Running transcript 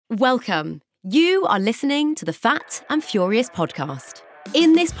Welcome. You are listening to the Fat and Furious podcast.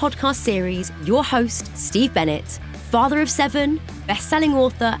 In this podcast series, your host, Steve Bennett, father of 7, best-selling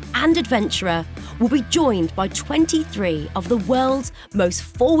author and adventurer, will be joined by 23 of the world's most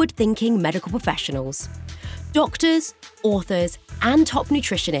forward-thinking medical professionals. Doctors, authors, and top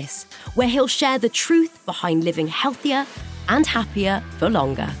nutritionists, where he'll share the truth behind living healthier and happier for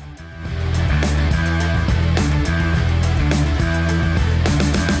longer.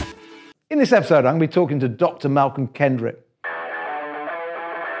 In this episode, I'm going to be talking to Dr. Malcolm Kendrick.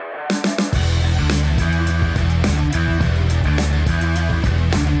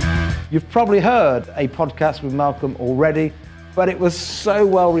 You've probably heard a podcast with Malcolm already, but it was so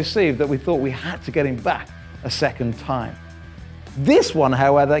well received that we thought we had to get him back a second time. This one,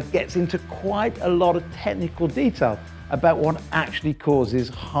 however, gets into quite a lot of technical detail about what actually causes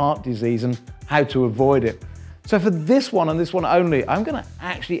heart disease and how to avoid it. So for this one and this one only, I'm going to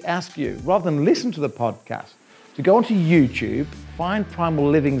actually ask you, rather than listen to the podcast, to go onto YouTube, find Primal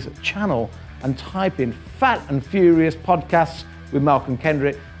Living's channel and type in Fat and Furious Podcasts with Malcolm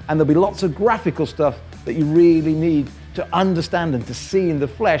Kendrick, and there'll be lots of graphical stuff that you really need to understand and to see in the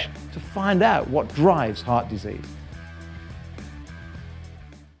flesh to find out what drives heart disease.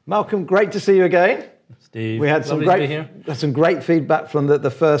 Malcolm, great to see you again. Steve, we had some great feedback from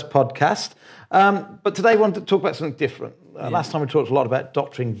the first podcast. But today I wanted to talk about something different. Last time we talked a lot about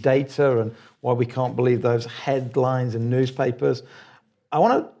doctoring data and why we can't believe those headlines in newspapers. I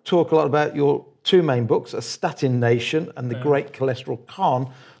want to talk a lot about your two main books, A Statin Nation and The Great Cholesterol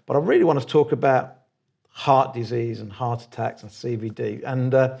Con. But I really want to talk about heart disease and heart attacks and CVD.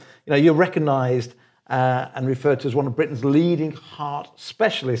 And you're recognised and referred to as one of Britain's leading heart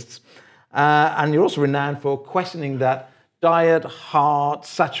specialists. And you're also renowned for questioning that diet, heart,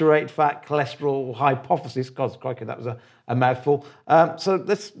 saturated fat, cholesterol hypothesis. God, crikey, that was a mouthful. So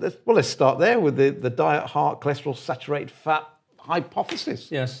let's start there with the diet, heart, cholesterol, saturated fat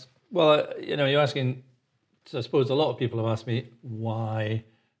hypothesis. Yes. Well, you're asking, so I suppose a lot of people have asked me, why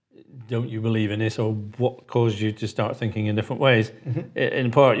don't you believe in this, or what caused you to start thinking in different ways? Mm-hmm.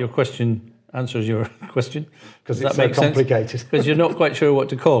 In part, your question answers your question. Because it's so complicated. Because you're not quite sure what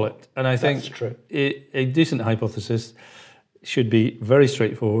to call it. And I think that's true. A decent hypothesis should be very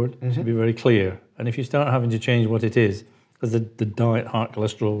straightforward, should be very clear. And if you start having to change what it is, because the diet, heart,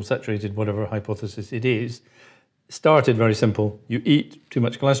 cholesterol, saturated, whatever hypothesis it is, started very simple. You eat too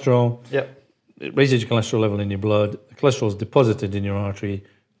much cholesterol, it raises your cholesterol level in your blood, the cholesterol is deposited in your artery,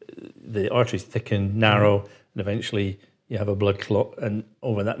 the arteries thicken, narrow, and eventually you have a blood clot and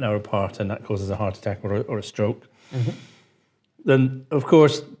over that narrow part, and that causes a heart attack or a stroke. Mm-hmm. Then, of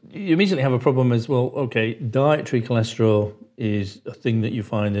course, you immediately have a problem as well. Okay, dietary cholesterol is a thing that you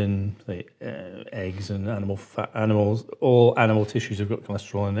find in, say, eggs and animals. All animal tissues have got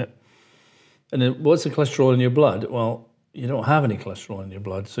cholesterol in it. And then what's the cholesterol in your blood? Well, you don't have any cholesterol in your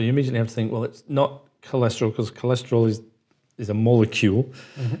blood. So you immediately have to think, well, it's not cholesterol, because cholesterol is a molecule,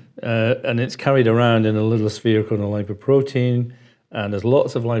 and it's carried around in a little sphere called a lipoprotein, and there's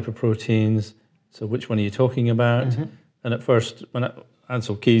lots of lipoproteins. So which one are you talking about? Mm-hmm. And at first, when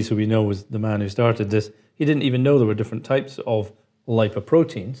Ancel Keys, who we know was the man who started this, he didn't even know there were different types of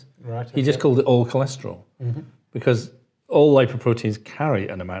lipoproteins. Right. He just called it all cholesterol, because all lipoproteins carry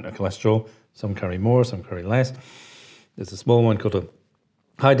an amount of cholesterol. Some carry more, some carry less. There's a small one called a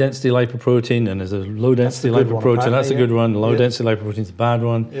high-density lipoprotein, and there's a low-density lipoprotein. That's a good one. Low-density lipoprotein is a bad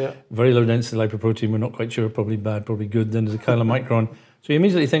one. Yeah. Very low-density lipoprotein, we're not quite sure, probably bad, probably good. Then there's a chylomicron. So you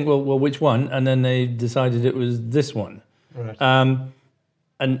immediately think, well, which one? And then they decided it was this one. Right.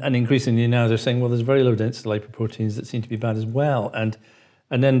 And increasingly now they're saying, well, there's very low-density lipoproteins that seem to be bad as well. And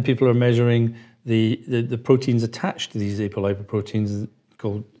then people are measuring the proteins attached to these apolipoproteins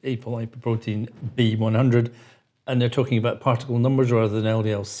called apolipoprotein B100, and they're talking about particle numbers rather than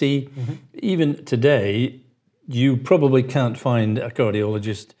LDL-C. Mm-hmm. Even today, you probably can't find a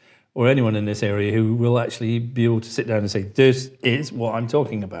cardiologist or anyone in this area who will actually be able to sit down and say, this is what I'm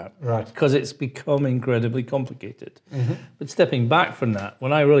talking about. Right. Because it's become incredibly complicated. Mm-hmm. But stepping back from that,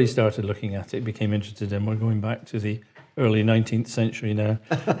 when I really started looking at it, became interested in, we're going back to the early 19th century now.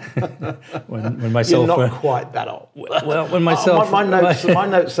 when myself... You're not quite that old. Well, when myself... my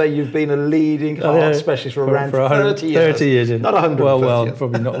notes say you've been a leading heart specialist for around 30 years. 30 years. Not 100 Well, years.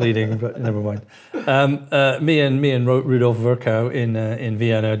 Probably not leading, but never mind. Me and Rudolf Virchow in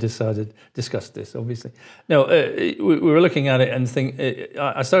Vienna discussed this, obviously. No, we were looking at it and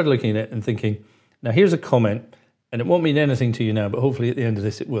I started looking at it and thinking, now here's a comment, and it won't mean anything to you now, but hopefully at the end of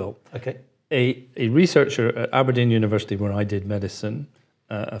this it will. Okay. A researcher at Aberdeen University, where I did medicine,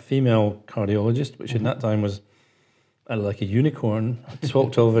 a female cardiologist, which in that time was like a unicorn,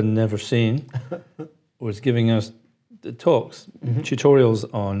 talked of and never seen, was giving us the talks,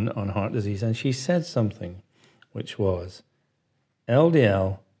 tutorials on heart disease, and she said something which was,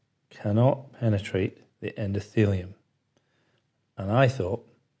 LDL cannot penetrate the endothelium. And I thought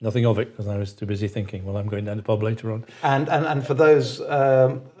nothing of it because I was too busy thinking, well, I'm going down the pub later on. And for those,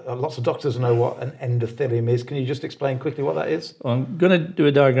 lots of doctors know what an endothelium is. Can you just explain quickly what that is? Well, I'm going to do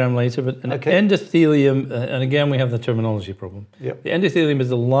a diagram later, but an endothelium, and again, we have the terminology problem. Yep. The endothelium is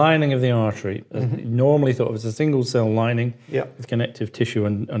the lining of the artery, normally thought of as a single cell lining with connective tissue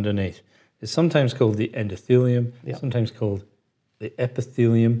underneath. It's sometimes called the endothelium, sometimes called the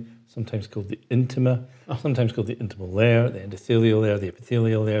epithelium, sometimes called the intima, sometimes called the intimal layer, the endothelial layer, the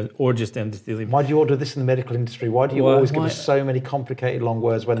epithelial layer, or just endothelium. Why do you order this in the medical industry? Why do you always give us so many complicated long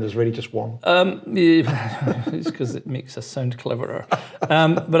words when there's really just one? It's because it makes us sound cleverer.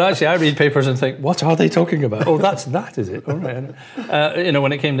 But actually, I read papers and think, what are they talking about? Oh, that is it. All right.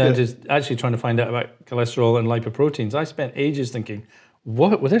 When it came down to actually trying to find out about cholesterol and lipoproteins, I spent ages thinking,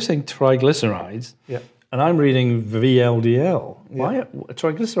 what? Well, they're saying triglycerides. Yeah. And I'm reading VLDL. Why? A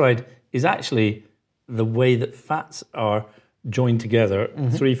triglyceride is actually the way that fats are joined together,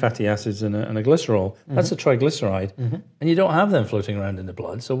 3 fatty acids and a glycerol. That's a triglyceride. And you don't have them floating around in the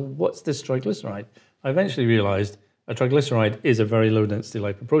blood. So what's this triglyceride? I eventually realized a triglyceride is a very low density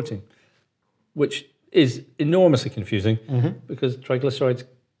lipoprotein, which is enormously confusing because triglycerides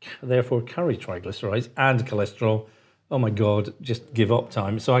therefore carry triglycerides and cholesterol. Oh my God, just give up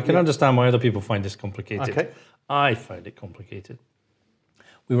time. So I can understand why other people find this complicated. Okay. I find it complicated.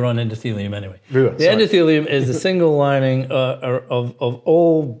 We were on endothelium anyway. The endothelium is the single lining of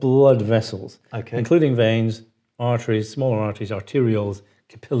all blood vessels, including veins, arteries, smaller arteries, arterioles,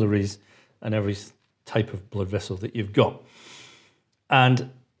 capillaries, and every type of blood vessel that you've got.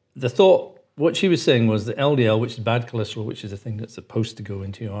 And the thought, what she was saying was that LDL, which is bad cholesterol, which is the thing that's supposed to go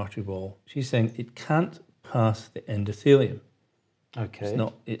into your artery wall, she's saying it can't pass the endothelium. Okay.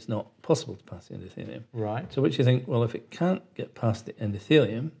 It's not possible to pass the endothelium. Right. So which you think, well, if it can't get past the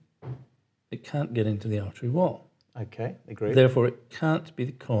endothelium, it can't get into the artery wall. Okay, agreed. Therefore, it can't be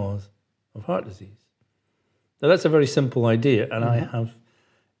the cause of heart disease. Now, that's a very simple idea, and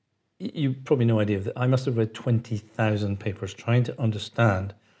you probably no idea of that. I must have read 20,000 papers trying to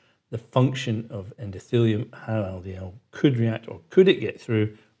understand the function of endothelium, how LDL could react, or could it get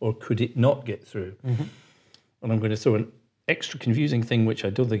through, or could it not get through. And I'm going to throw an extra confusing thing, which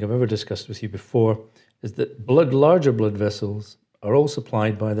I don't think I've ever discussed with you before, is that larger blood vessels are all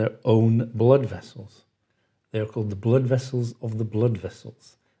supplied by their own blood vessels. They are called the blood vessels of the blood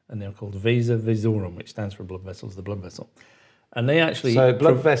vessels, and they're called vasa vasorum, which stands for blood vessels, the blood vessel. And they actually... So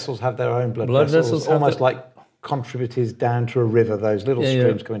blood vessels have their own blood vessels almost like contributors down to a river, those little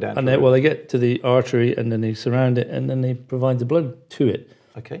streams coming down. And they get to the artery, and then they surround it, and then they provide the blood to it.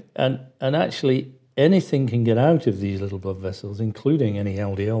 Okay. And actually, anything can get out of these little blood vessels, including any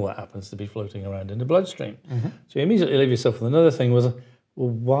LDL that happens to be floating around in the bloodstream. So you immediately leave yourself with another thing was, well,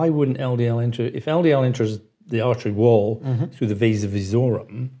 why wouldn't LDL enter? If LDL enters the artery wall through the vasa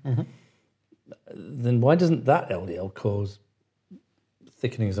vasorum, then why doesn't that LDL cause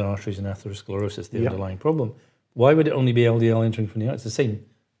thickenings in arteries and atherosclerosis, the underlying problem? Why would it only be LDL entering from the outside? It's the same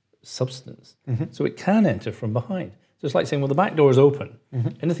substance. So it can enter from behind. So it's like saying, well, the back door is open.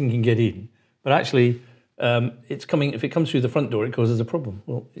 Anything can get in. But actually, it's coming. If it comes through the front door, it causes a problem.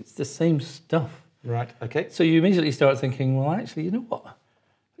 Well, it's the same stuff. Right, okay. So you immediately start thinking, well, actually, you know what?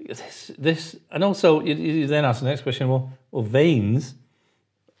 This and also, you then ask the next question, well, veins,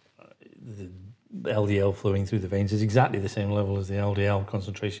 the LDL flowing through the veins is exactly the same level as the LDL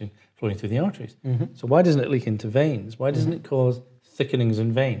concentration flowing through the arteries. So why doesn't it leak into veins? Why doesn't it cause thickenings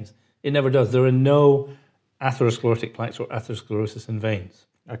in veins? It never does. There are no atherosclerotic plaques or atherosclerosis in veins.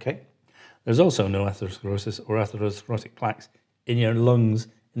 Okay. There's also no atherosclerosis or atherosclerotic plaques in your lungs,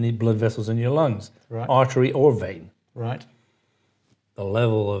 in the blood vessels in your lungs, artery or vein. Right. The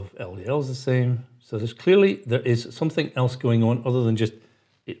level of LDL is the same. So there is something else going on other than just,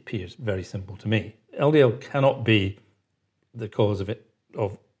 it appears very simple to me. LDL cannot be the cause of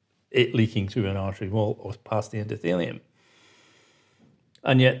it leaking through an artery wall or past the endothelium.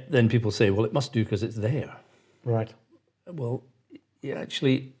 And yet then people say, well, it must do because it's there. Right. Well,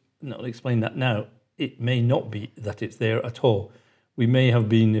 actually, I'll explain that now. It may not be that it's there at all. We may have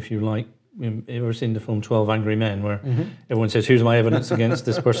been, if you like, you've ever seen the film 12 Angry Men, where everyone says, here's my evidence against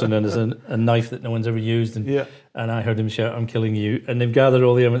this person, and there's a knife that no one's ever used, and I heard him shout, I'm killing you. And they've gathered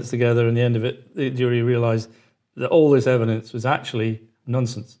all the evidence together, and at the end of it, the jury realised that all this evidence was actually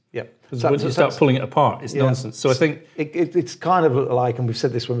nonsense. Yeah. Because when you start pulling it apart, it's nonsense. So I think... It's kind of like, and we've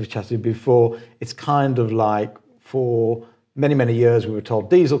said this when we've chatted before, it's kind of like for many, many years we were told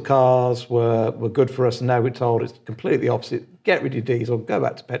diesel cars were good for us, and now we're told it's completely opposite. Get rid of diesel, go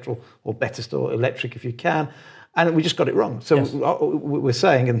back to petrol, or better still, electric if you can. And we just got it wrong. So Yes. we're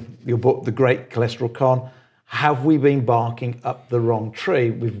saying in your book, The Great Cholesterol Con, have we been barking up the wrong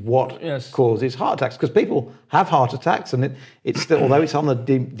tree with what Yes. causes heart attacks? Because people have heart attacks, and it's still, although it's on the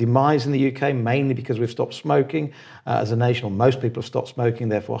demise in the UK, mainly because we've stopped smoking as a nation, or most people have stopped smoking,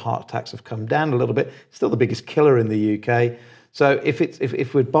 therefore heart attacks have come down a little bit. It's still the biggest killer in the UK. So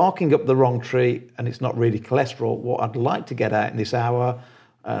if we're barking up the wrong tree and it's not really cholesterol, what I'd like to get at in this hour,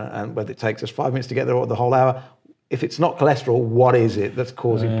 and whether it takes us 5 minutes to get there or the whole hour, if it's not cholesterol, what is it that's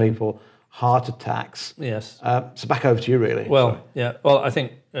causing people heart attacks? Yes. So back over to you, really. Well, yeah. Well, I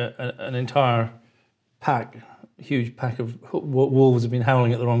think an entire huge pack of wolves have been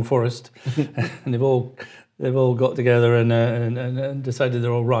howling at the wrong forest, and they've all got together and decided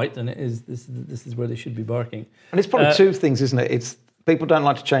they're all right, and this is where they should be barking. And it's probably two things, isn't it? It's people don't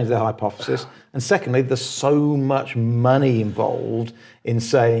like to change their hypothesis, and secondly, there's so much money involved in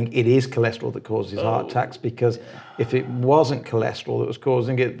saying it is cholesterol that causes heart attacks, because if it wasn't cholesterol that was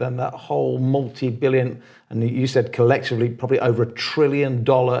causing it, then that whole multi-billion, and you said collectively probably over $1 trillion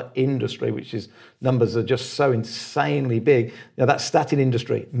industry, which is, numbers are just so insanely big. Now that statin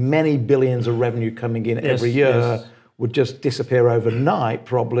industry, many billions of revenue coming in every year, would just disappear overnight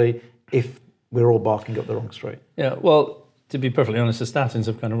probably if we're all barking up the wrong tree. Yeah, well, to be perfectly honest, the statins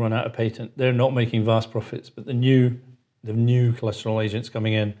have kind of run out of patent. They're not making vast profits, but the new cholesterol agents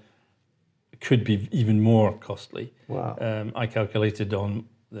coming in could be even more costly. Wow. I calculated on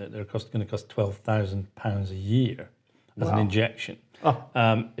they're going to cost £12,000 a year as an injection. Oh.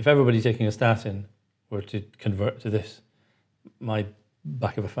 If everybody taking a statin were to convert to this, my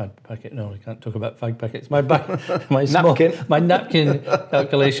back of a fag packet. No, I can't talk about fag packets. My napkin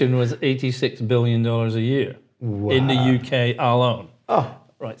calculation was $86 billion a year in the UK alone. Oh,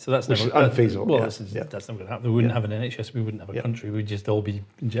 right. So that's which never is unfeasible. Well, yeah. that's never going to happen. We wouldn't have an NHS. We wouldn't have a country. We'd just all be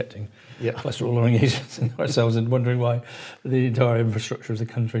injecting Yeah. cholesterol-lowering agents in ourselves and wondering why the entire infrastructure of the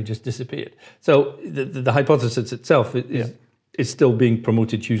country just disappeared. So the hypothesis itself is still being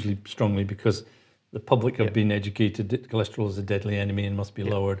promoted hugely strongly because the public have been educated that cholesterol is a deadly enemy and must be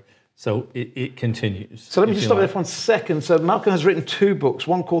lowered. So it continues. So let me just stop there for 1 second. So Malcolm has written 2 books,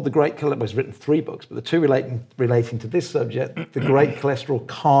 one called The Great Cholesterol, well, he's written 3 books, but the 2 relating to this subject, The Great Cholesterol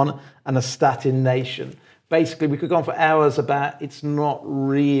Con and A Statin Nation. Basically, we could go on for hours about it's not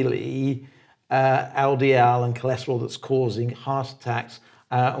really LDL and cholesterol that's causing heart attacks.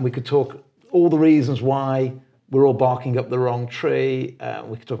 And we could talk all the reasons why we're all barking up the wrong tree.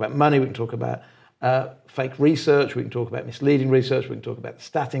 We could talk about money, we can talk about fake research, we can talk about misleading research, we can talk about the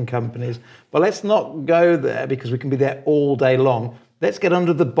statin companies, but let's not go there because we can be there all day long. Let's get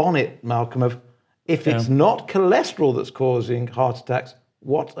under the bonnet, Malcolm, of if it's not cholesterol that's causing heart attacks,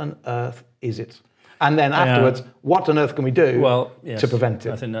 what on earth is it? And then afterwards, what on earth can we do to prevent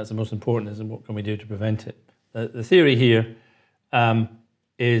it? I think that's the most important, is what can we do to prevent it? The theory here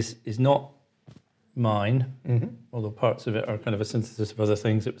is not mine, although parts of it are kind of a synthesis of other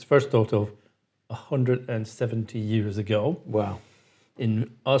things. It was first thought of 170 years ago. Wow. In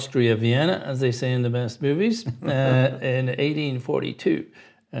Austria, Vienna, as they say in the best movies, in 1842.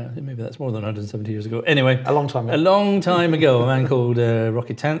 Maybe that's more than 170 years ago. Anyway. A long time ago. A long time ago, a man called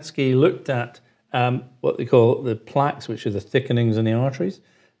Rokitansky looked at what they call the plaques, which are the thickenings in the arteries.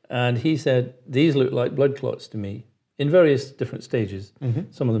 And he said, these look like blood clots to me in various different stages.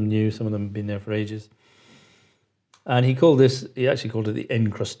 Some of them new, some of them have been there for ages. And he actually called it the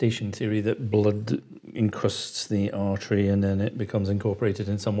encrustation theory, that blood encrusts the artery and then it becomes incorporated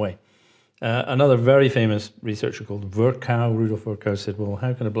in some way. Another very famous researcher called Virchow, Rudolf Virchow, said, well,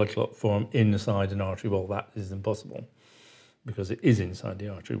 how can a blood clot form inside an artery wall? That is impossible, because it is inside the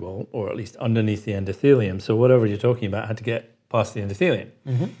artery wall, or at least underneath the endothelium. So whatever you're talking about had to get past the endothelium.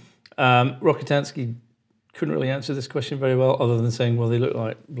 Rokitansky couldn't really answer this question very well, other than saying, well, they look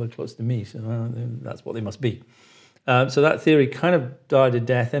like blood clots to me, so that's what they must be. So that theory kind of died a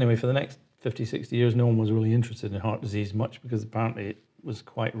death anyway. For the next 50, 60 years, no one was really interested in heart disease much, because apparently it was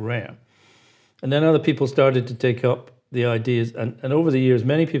quite rare. And then other people started to take up the ideas, and over the years,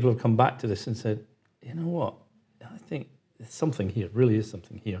 many people have come back to this and said, you know what, I think there's something here, really is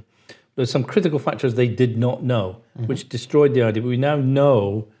something here. There's some critical factors they did not know, which destroyed the idea, but we now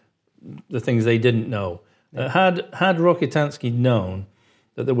know the things they didn't know. Had Rokitansky known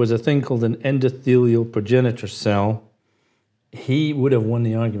that there was a thing called an endothelial progenitor cell, he would have won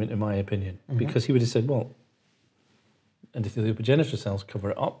the argument, in my opinion, because he would have said, well, endothelial progenitor cells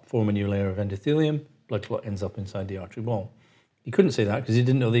cover it up, form a new layer of endothelium, blood clot ends up inside the artery wall. He couldn't say that because he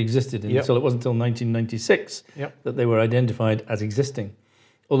didn't know they existed until it wasn't until 1996 that they were identified as existing.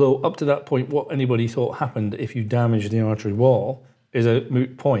 Although up to that point, what anybody thought happened if you damage the artery wall is a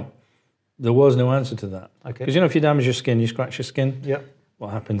moot point. There was no answer to that. Because if you damage your skin, you scratch your skin,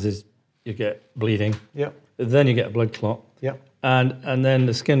 what happens is you get bleeding, then you get a blood clot, and then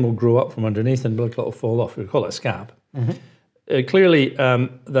the skin will grow up from underneath and blood clot will fall off. We call it a scab. Clearly,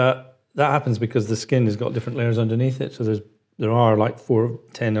 that happens because the skin has got different layers underneath it, so there are like 4,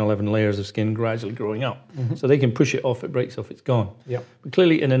 10, 11 layers of skin gradually growing up. So they can push it off, it breaks off, it's gone. But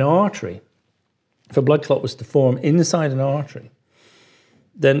clearly in an artery, if a blood clot was to form inside an artery,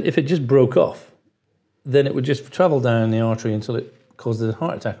 then if it just broke off, then it would just travel down the artery until it causes a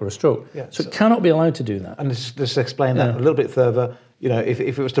heart attack or a stroke. So it cannot be allowed to do that. And just explain that a little bit further. If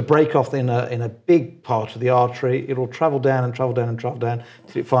it was to break off in a big part of the artery, it'll travel down and travel down and travel down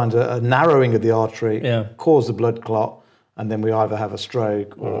until it finds a narrowing of the artery, cause the blood clot, and then we either have a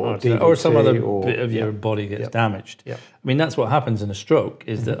stroke or DVT, or some other bit of your body gets damaged. I mean, that's what happens in a stroke,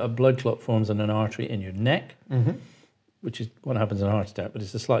 is that a blood clot forms in an artery in your neck, which is what happens in a heart attack, but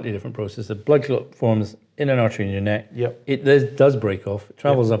it's a slightly different process. A blood clot forms in an artery in your neck. It does break off. It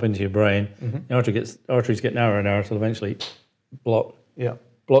travels up into your brain. The arteries get narrower and narrower until eventually blocks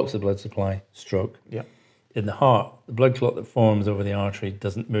the blood supply, stroke. In the heart, the blood clot that forms over the artery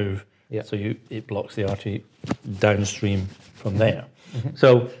doesn't move, so it blocks the artery downstream from there.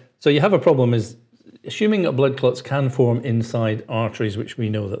 So you have a problem is, assuming that blood clots can form inside arteries, which we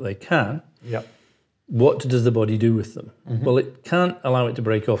know that they can, what does the body do with them? Well, it can't allow it to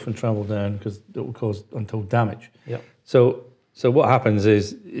break off and travel down because it will cause untold damage. So what happens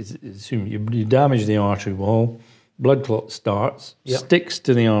is assume you damage the artery wall, blood clot starts, sticks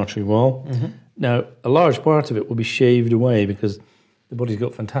to the artery wall. Now, a large part of it will be shaved away because the body's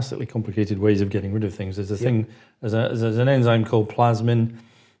got fantastically complicated ways of getting rid of things. There's a thing, there's an enzyme called plasmin.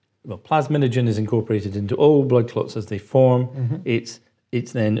 Well, plasminogen is incorporated into all blood clots as they form.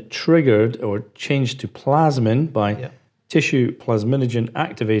 It's then triggered or changed to plasmin by tissue plasminogen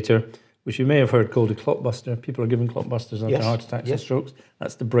activator, which you may have heard called a clot buster. People are given clot busters after heart attacks and strokes.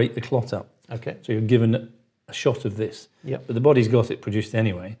 That's to break the clot up. So you're given a shot of this. But the body's got it produced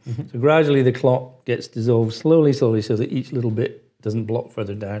anyway. So gradually the clot gets dissolved slowly, so that each little bit doesn't block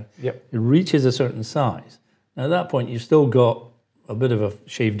further down. It reaches a certain size. Now at that point, you've still got a bit of a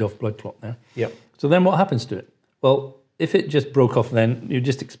shaved off blood clot there. So then what happens to it? Well, if it just broke off then, you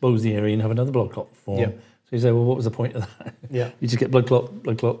just expose the area and have another blood clot form. So you say, well, what was the point of that? You just get blood clot,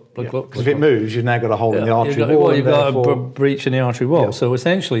 blood clot, blood clot. Because if it moves, you've now got a hole in the artery wall. You've got a breach in the artery wall. So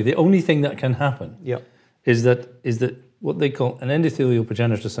essentially, the only thing that can happen is that what they call an endothelial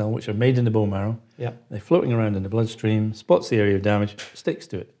progenitor cell, which are made in the bone marrow, they're floating around in the bloodstream, spots the area of damage, sticks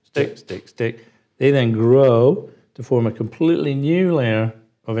to it, stick. They then grow to form a completely new layer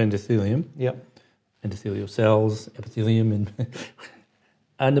of endothelium. Endothelial cells, epithelium,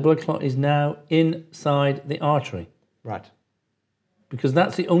 and the blood clot is now inside the artery. Because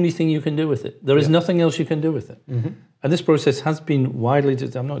that's the only thing you can do with it. There is nothing else you can do with it. And this process has been widely,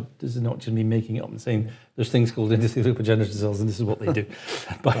 this is not just me making it up and saying there's things called endothelial progenitor cells and this is what they do.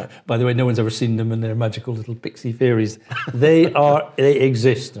 By the way, no one's ever seen them and they're magical little pixie fairies. They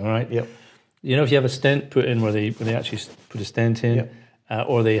exist, all right? You know, if you have a stent put in where they actually put a stent in,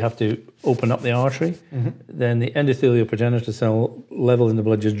 or they have to open up the artery, then the endothelial progenitor cell level in the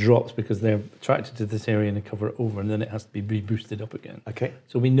blood just drops because they're attracted to this area and they cover it over, and then it has to be reboosted up again.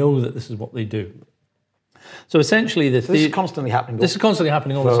 So we know that this is what they do. So essentially, this is constantly happening. This is constantly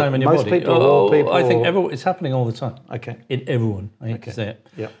happening all the time in your most body. People, all people, I think it's happening all the time. In everyone, I hate to say it.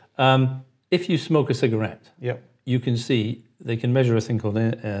 If you smoke a cigarette, you can see they can measure a thing called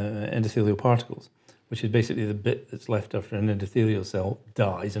endothelial particles, which is basically the bit that's left after an endothelial cell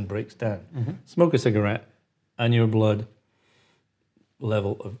dies and breaks down. Smoke a cigarette and your blood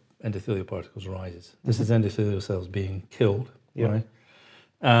level of endothelial particles rises. This is endothelial cells being killed, right?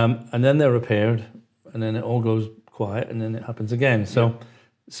 And then they're repaired, and then it all goes quiet, and then it happens again. So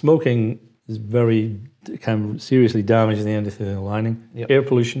smoking can seriously damage the endothelial lining. Air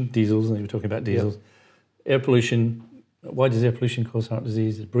pollution, diesels, and you were talking about diesels. Air pollution. Why does air pollution cause heart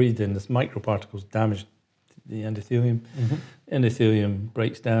disease? It's breathed in. This microparticles damage the endothelium. Endothelium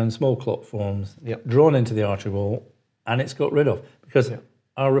breaks down, small clot forms, drawn into the artery wall, and it's got rid of because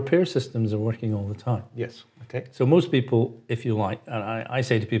our repair systems are working all the time. So most people, if you like, and I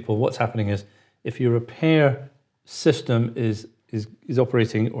say to people, what's happening is if your repair system is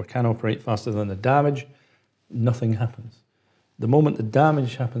operating or can operate faster than the damage, nothing happens. The moment the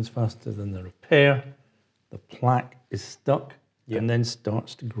damage happens faster than the repair, the plaque is stuck and then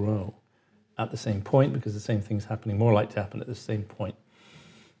starts to grow. at the same point because the same thing's happening, more likely to happen at the same point.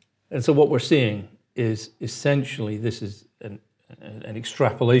 And so what we're seeing is essentially this is an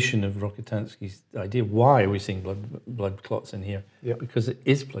extrapolation of Rokitansky's idea. Why are we seeing blood clots in here? Yep. Because it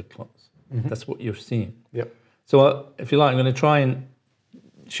is blood clots. That's what you're seeing. Yep. So if you like, I'm going to try and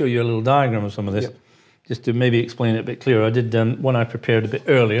show you a little diagram of some of this, just to maybe explain it a bit clearer. I did one I prepared a bit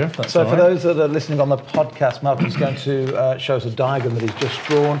earlier. So for those that are listening on the podcast, Malcolm's going to show us a diagram that he's just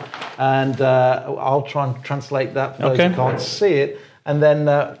drawn, and I'll try and translate that for those who can't see it. And then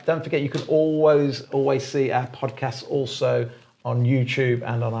don't forget, you can always see our podcasts also on YouTube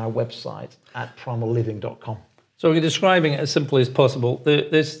and on our website at primalliving.com. So we're describing it as simply as possible.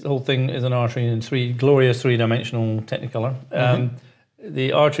 This whole thing is an artery in glorious three-dimensional Technicolor.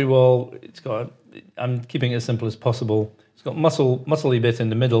 The artery wall, I'm keeping it as simple as possible. It's got muscly bit in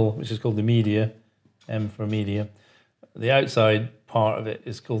the middle, which is called the media, M for media. The outside part of it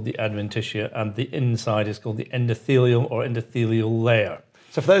is called the adventitia, and the inside is called the endothelium or endothelial layer.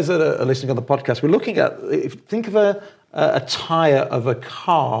 So for those that are listening on the podcast, we're looking at, think of a tyre of a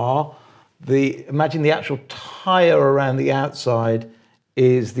car. Imagine the actual tyre around the outside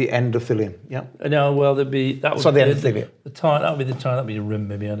is the endothelium. Yeah. No, well, the endothelium. The tyre, that would be the tyre. That would be a rim,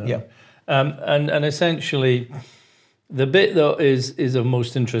 maybe. I don't know. And essentially, the bit that is of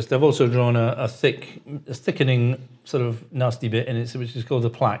most interest. I've also drawn a thickening sort of nasty bit in it, which is called the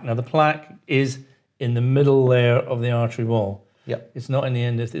plaque. Now, the plaque is in the middle layer of the artery wall. Yep. It's not in the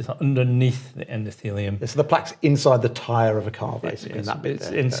it's underneath the endothelium. So the plaque's inside the tyre of a car, basically. In that bit. It's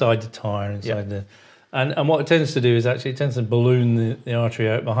inside the tyre, and what it tends to do is actually it tends to balloon the artery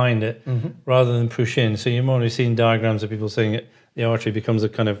out behind it rather than push in. So you've already seen diagrams of people saying the artery becomes a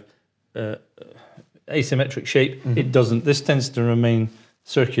kind of asymmetric shape. It doesn't. This tends to remain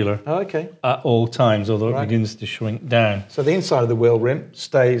circular at all times, although it begins to shrink down. So the inside of the wheel rim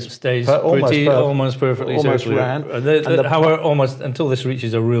stays almost perfectly almost circular. round. However, almost until this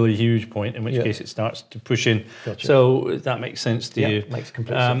reaches a really huge point, in which case it starts to push in. Gotcha. So that makes sense to you. Makes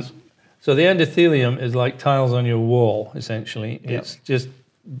complete sense. So the endothelium is like tiles on your wall, essentially. Yep. It's just,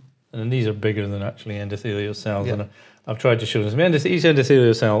 and these are bigger than actually endothelial cells. And I've tried to show this. Each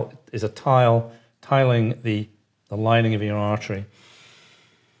endothelial cell is a tiling the lining of your artery.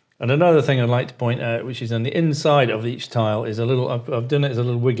 And another thing I'd like to point out, which is on the inside of each tile, is I've done it as a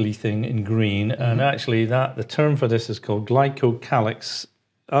little wiggly thing in green, and actually the term for this is called glycocalyx.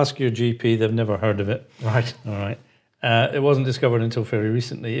 Ask your GP, they've never heard of it. Right. All right. It wasn't discovered until very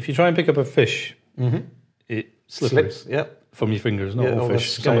recently. If you try and pick up a fish, it slips from your fingers, not all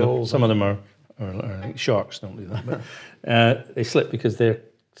fish. Some of them are like sharks, don't do that. But they slip because they're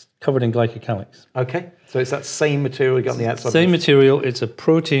covered in glycocalyx. Okay, so it's that same material you got on the outside? Same material. It's a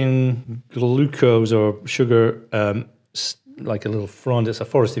protein glucose or sugar, like a little frond. It's a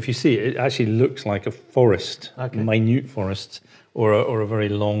forest. If you see it, it actually looks like a forest, minute forest, or a very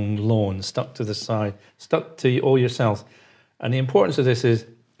long lawn stuck to the side, stuck to all your cells. And the importance of this is,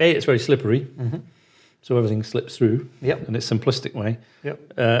 A, it's very slippery, so everything slips through in its simplistic way.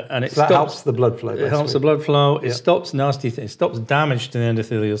 And that helps the blood flow. It helps the blood flow. It stops nasty things. It stops damage to the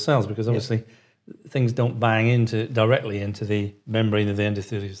endothelial cells, because obviously things don't bang directly into the membrane of the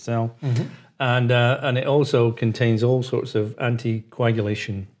endothelial cell. And it also contains all sorts of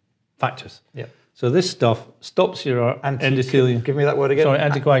anticoagulation factors. So this stuff stops your endothelium. Give me that word again. Sorry,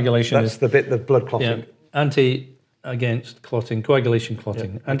 anticoagulation. That's the bit, the blood clotting. Against clotting, coagulation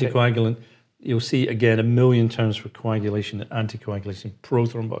clotting, anticoagulant. You'll see again 1 million terms for coagulation and anticoagulation,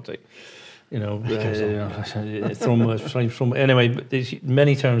 prothrombotic. Anyway, but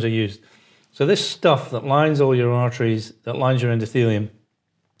many terms are used. So this stuff that lines all your arteries, that lines your endothelium,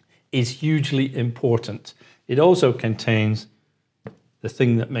 is hugely important. It also contains the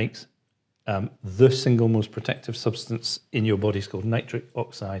thing that makes the single most protective substance in your body is called nitric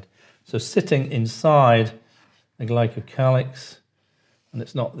oxide. So sitting inside the glycocalyx, and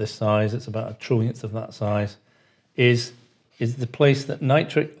it's not this size, it's about a trillionth of that size, is the place that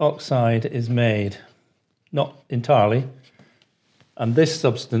nitric oxide is made. Not entirely. And this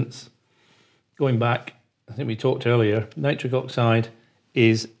substance, going back, I think we talked earlier, nitric oxide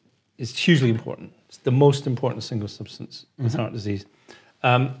is hugely important. It's the most important single substance with heart disease.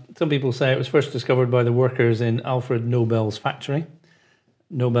 Some people say it was first discovered by the workers in Alfred Nobel's factory,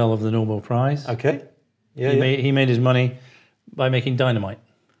 Nobel of the Nobel Prize. Okay. He made his money by making dynamite.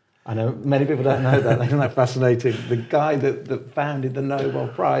 I know many people don't know that. Isn't that fascinating? The guy that founded the Nobel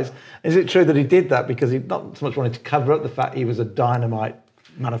Prize. Is it true that he did that because he not so much wanted to cover up the fact he was a dynamite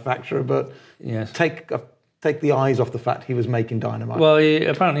manufacturer, but take a take the eyes off the fact he was making dynamite. Well, he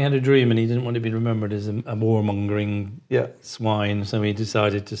apparently had a dream and he didn't want to be remembered as a warmongering swine, so he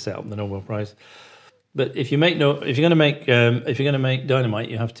decided to set up the Nobel Prize. But if you're going to make dynamite,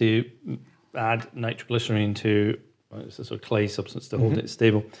 you have to add nitroglycerine to it's a sort of clay substance to hold it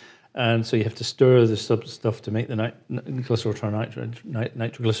stable, and so you have to stir the stuff to make the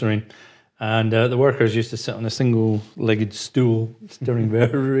nitroglycerine. And the workers used to sit on a single-legged stool, stirring very,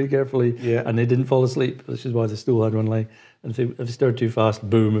 very carefully, and they didn't fall asleep, which is why the stool had one leg. And if they stirred too fast,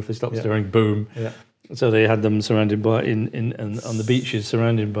 boom. If they stopped stirring, boom. Yeah. So they had them surrounded by on the beaches,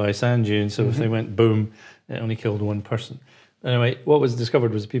 surrounded by sand dunes. So if they went boom, it only killed one person. Anyway, what was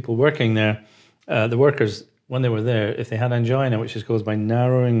discovered was people working there, the workers, when they were there, if they had angina, which is caused by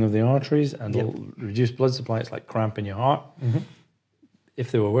narrowing of the arteries and reduced blood supply, it's like cramp in your heart.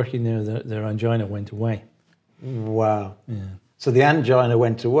 If they were working there, their angina went away. Wow. Yeah. So the angina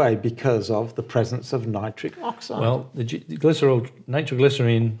went away because of the presence of nitric oxide. Well, the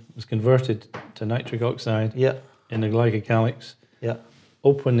nitroglycerine was converted to nitric oxide in the glycocalyx. Yeah.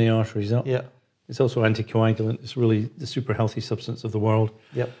 Open the arteries up. Yeah. It's also anticoagulant. It's really the super healthy substance of the world.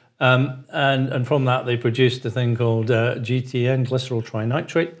 Yep. And from that, they produced a thing called GTN, glycerol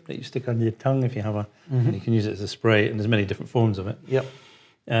trinitrate, that you stick under your tongue if you have and you can use it as a spray, and there's many different forms of it. Yep.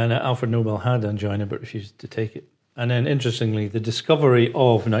 And Alfred Nobel had angina but refused to take it. And then, interestingly, the discovery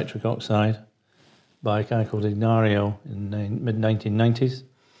of nitric oxide by a guy called Ignario in the mid-1990s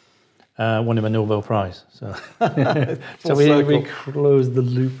won him a Nobel Prize. So, we closed the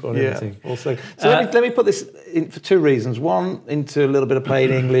loop on everything. So let me put this in for two reasons. One, into a little bit of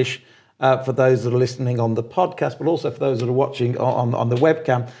plain English for those that are listening on the podcast, but also for those that are watching on the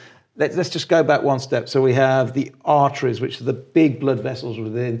webcam. Let's just go back one step. So we have the arteries, which are the big blood vessels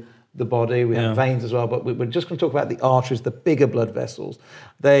within the body. We have veins as well, but we're just going to talk about the arteries, the bigger blood vessels.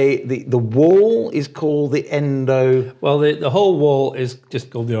 The wall is called the endo. Well, the whole wall is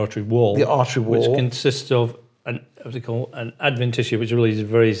just called the artery wall. The artery wall, which consists of an adventitious, which really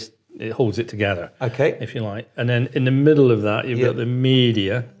is it holds it together. Okay, if you like. And then in the middle of that, you've got the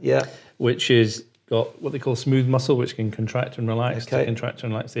media. Yeah, which is got what they call smooth muscle, which can contract and relax to contract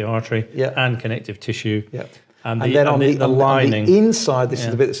and relax the artery, and connective tissue. Yeah. And then on the lining, on the inside, this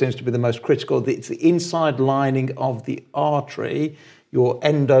is the bit that seems to be the most critical. It's the inside lining of the artery, your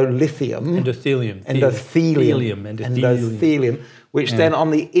endothelium, which then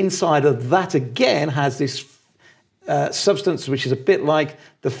on the inside of that again has this substance which is a bit like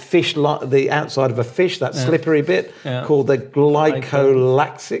the fish, the outside of a fish, that slippery bit called the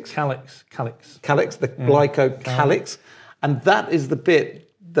glycocalyx. The glycocalyx, and that is the bit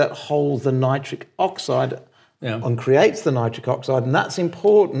that holds the nitric oxide. And creates the nitric oxide, and that's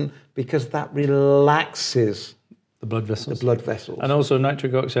important because that relaxes the blood vessels. And also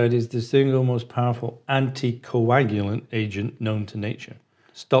nitric oxide is the single most powerful anticoagulant agent known to nature.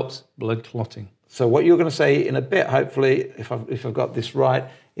 Stops blood clotting. So what you're going to say in a bit, hopefully, if I've got this right,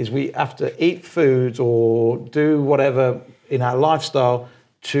 is we have to eat foods or do whatever in our lifestyle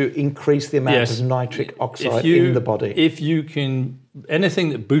to increase the amount of nitric oxide in the body. If you can, anything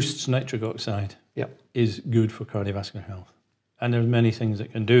that boosts nitric oxide is good for cardiovascular health. And there's many things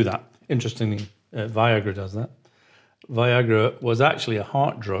that can do that. Interestingly, Viagra does that. Viagra was actually a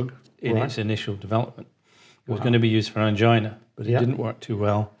heart drug in its initial development. It was going to be used for angina, but it didn't work too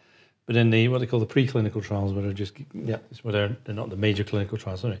well. But in what they call the preclinical trials, where they're not the major clinical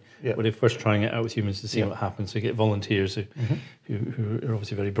trials, where they're first trying it out with humans to see what happens. So you get volunteers who are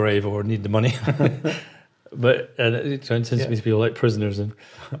obviously very brave or need the money. But it tends to be people like prisoners and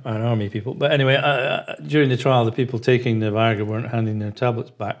army people. But anyway, during the trial, the people taking the Viagra weren't handing their tablets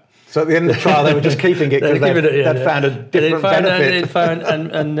back. So at the end of the trial, they were just keeping it because they'd found a different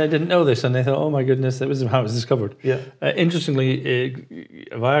benefit. And they didn't know this, and they thought, oh my goodness, that was how it was discovered. Yeah. Interestingly,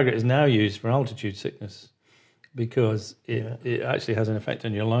 Viagra is now used for altitude sickness because it actually has an effect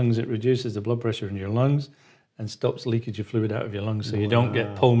on your lungs. It reduces the blood pressure in your lungs and stops leakage of fluid out of your lungs, so you don't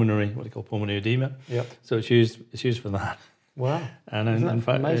get pulmonary, what they call pulmonary edema. Yep. So it's used for that. Wow! And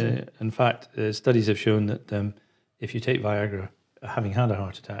in fact, studies have shown that if you take Viagra, having had a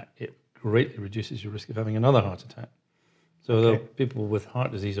heart attack, it greatly reduces your risk of having another heart attack. So although people with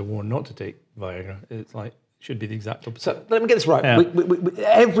heart disease are warned not to take Viagra, it's like should be the exact opposite. So let me get this right. Yeah. We,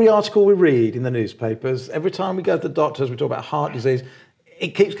 every article we read in the newspapers, every time we go to the doctors, we talk about heart disease.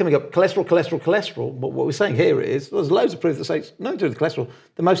 It keeps coming up, cholesterol. But what we're saying here is, there's loads of proof that says nothing to do with cholesterol.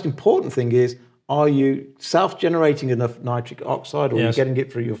 The most important thing is, are you self-generating enough nitric oxide, or are you getting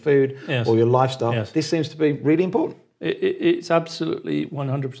it through your food or your lifestyle? Yes. This seems to be really important. It's absolutely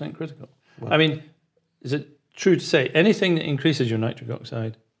 100% critical. Wow. I mean, is it true to say anything that increases your nitric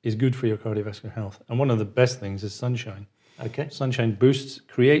oxide is good for your cardiovascular health. And one of the best things is sunshine. Okay. Sunshine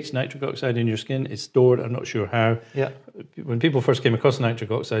creates nitric oxide in your skin. It's stored, I'm not sure how. Yeah. When people first came across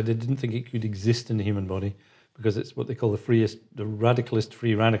nitric oxide, they didn't think it could exist in the human body because it's what they call the radicalist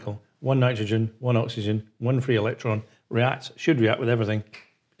free radical. One nitrogen, one oxygen, one free electron should react with everything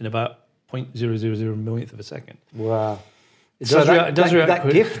in about 0.000 millionth of a second. Wow. It does react that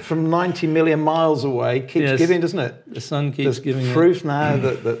quick. gift from 90 million miles away keeps giving, doesn't it? The sun keeps giving. There's proof now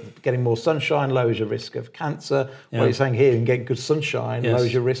that getting more sunshine lowers your risk of cancer. Yeah. What you're saying here, and getting good sunshine Yes.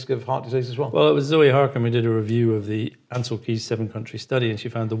 lowers your risk of heart disease as well. Well, it was Zoe Harkin. We did a review of the Ansel Keys 7-country study, and she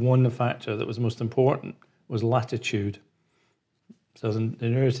found the one factor that was most important was latitude. So the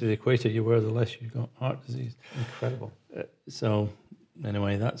nearer to the equator you were, the less you got heart disease. Incredible. So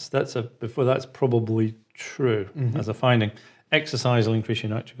anyway, that's probably true as a finding. Exercise will increase your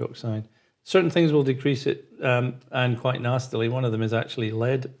nitric oxide. Certain things will decrease it, and quite nastily. One of them is actually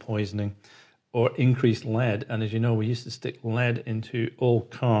lead poisoning or increased lead. And as you know, we used to stick lead into all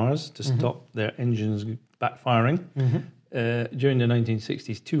cars to stop their engines backfiring. During the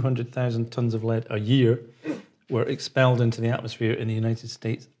 1960s, 200,000 tons of lead a year were expelled into the atmosphere in the United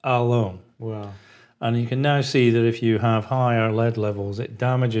States alone. Wow. And you can now see that if you have higher lead levels, it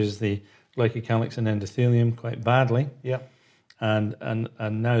damages the glycocalyx and endothelium quite badly. Yeah. And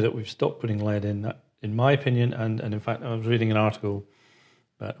now that we've stopped putting lead in, that, in my opinion, and in fact, I was reading an article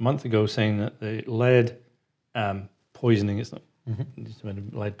about a month ago saying that the lead poisoning, it's not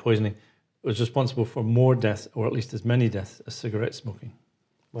lead poisoning, was responsible for more deaths, or at least as many deaths, as cigarette smoking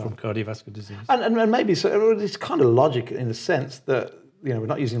from cardiovascular disease. And maybe so it's kind of logic in the sense that we're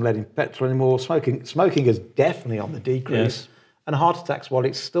not using lead in petrol anymore. Smoking is definitely on the decrease. Yes. And heart attacks, while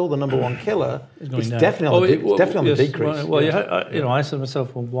it's still the number one killer, it's down. definitely on the decrease. Right. Well, I said to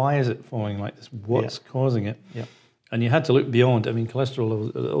myself, well, why is it falling like this? What's causing it? Yeah. And you had to look beyond. I mean, cholesterol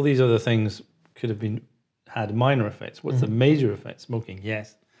levels, all these other things could have had minor effects. What's the major effect? Smoking,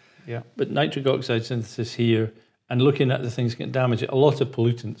 yes. Yeah. But nitric oxide synthesis here, and looking at the things that can damage it, a lot of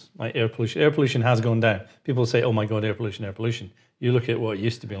pollutants, like air pollution. Air pollution has gone down. People say, oh my God, air pollution, air pollution. You look at what it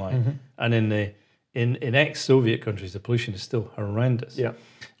used to be like. And in ex-Soviet countries, the pollution is still horrendous. Yeah.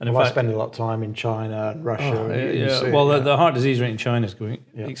 And I spend a lot of time in China and Russia. The heart disease rate in China is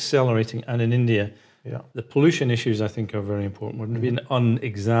accelerating, and in India. Yeah. The pollution issues, I think, are very important. We're being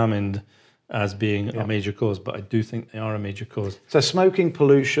unexamined as being a major cause, but I do think they are a major cause. So smoking,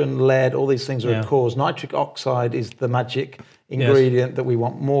 pollution, lead, all these things are a cause. Nitric oxide is the magic ingredient that we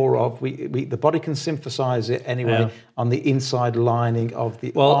want more of. The body can synthesize it anyway on the inside lining of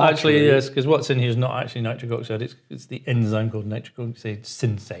the artery. Actually, yes, because what's in here is not actually nitric oxide. It's the enzyme called nitric oxide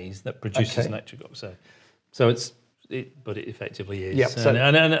synthase that produces nitric oxide. So but it effectively is. Yeah.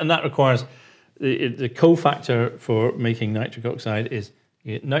 And that requires the cofactor for making nitric oxide is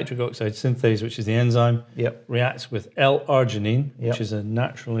nitric oxide synthase, which is the enzyme, reacts with L-arginine, which is a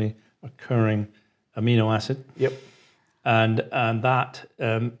naturally occurring amino acid. Yep. And that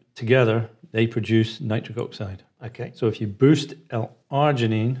together, they produce nitric oxide. Okay. So if you boost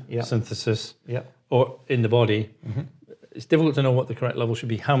L-arginine synthesis or in the body, it's difficult to know what the correct level should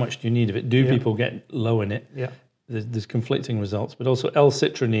be. How much do you need of it? Do people get low in it? Yeah. There's conflicting results, but also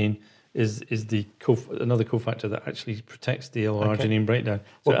L-citronine is another cofactor that actually protects the L-arginine breakdown.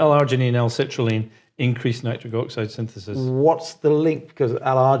 So L-arginine, L-citrulline increase nitric oxide synthesis. What's the link? Because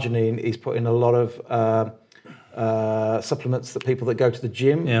L-arginine is put in a lot of supplements that people that go to the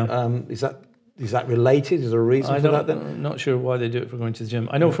gym. Is that related? Is there a reason for that then? I'm not sure why they do it for going to the gym.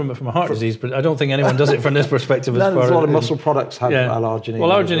 I know from a heart disease, but I don't think anyone does it from this perspective. There's a lot of muscle products have L-arginine.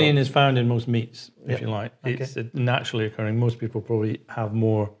 Well, arginine is found in most meats, if you like. It's naturally occurring. Most people probably have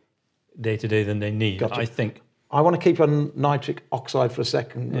more day to day than they need, I think. I want to keep on nitric oxide for a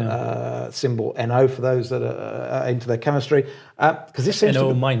second, symbol NO for those that are into their chemistry. Because this seems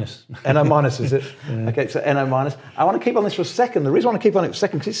NO minus. NO minus, is it? Okay, so NO minus. I want to keep on this for a second. The reason I want to keep on it for a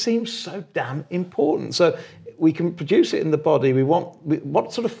second because it seems so damn important. So we can produce it in the body.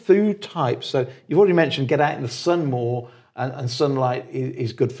 What sort of food types? So you've already mentioned get out in the sun more, and sunlight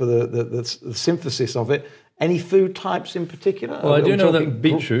is good for the synthesis of it. Any food types in particular? Well, I do know that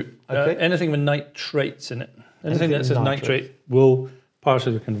beetroot, anything with nitrates in it, anything that says nitrate will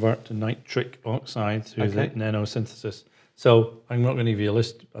partially convert to nitric oxide through the nanosynthesis. So I'm not going to give you a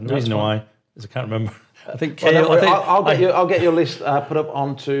list. And the reason why is I can't remember. I think kale. I'll get your list put up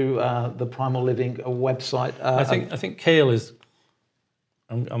onto the Primal Living website. I think kale is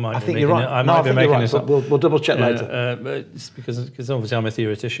I might I be think making you're right. I might be making this but up. we'll double check later. But it's because obviously I'm a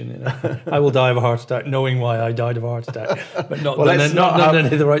theoretician. You know? I will die of a heart attack knowing why I died of a heart attack, but not done any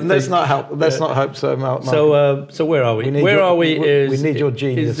of the right Let's things. not help. Let's not hope so, Mark. So where are we? We need your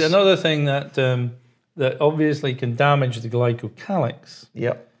genius. Is another thing that that obviously can damage the glycocalyx.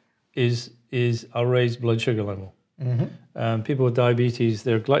 Yep. Is a raised blood sugar level. People with diabetes, if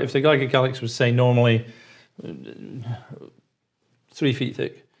their glycocalyx was say normally 3 feet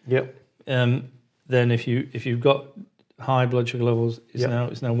thick. Yep. Then if you've got high blood sugar levels,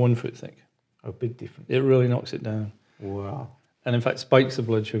 it's now 1 foot thick. A big difference. It really knocks it down. Wow. And in fact, spikes of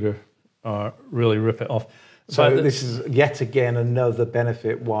blood sugar really rip it off. So this is yet again another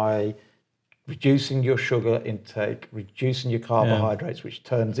benefit why reducing your sugar intake, reducing your carbohydrates, which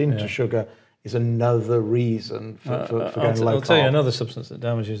turns into sugar, is another reason for going low carb. I'll tell you another substance that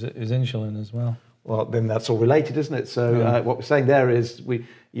damages it is insulin as well. Well, then that's all related, isn't it? So what we're saying there is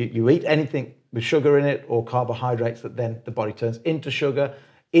you eat anything with sugar in it or carbohydrates that then the body turns into sugar.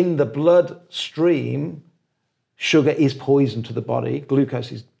 In the bloodstream, sugar is poison to the body.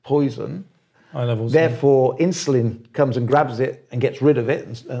 Glucose is poison. High levels. Therefore, insulin comes and grabs it and gets rid of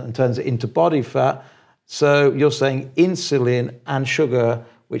it and turns it into body fat. So you're saying insulin and sugar,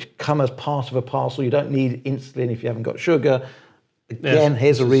 which come as part of a parcel. You don't need insulin if you haven't got sugar. Again,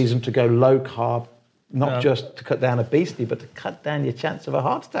 here's a reason to go low carb, not just to cut down obesity, but to cut down your chance of a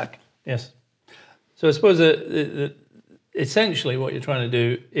heart attack. Yes. So I suppose essentially what you're trying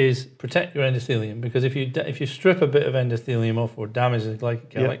to do is protect your endothelium, because if you strip a bit of endothelium off or damage the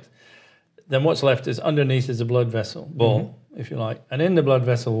glycocalyx, then what's left is underneath is a blood vessel wall, if you like, and in the blood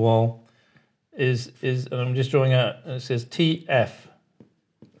vessel wall is and I'm just drawing out, and it says TF.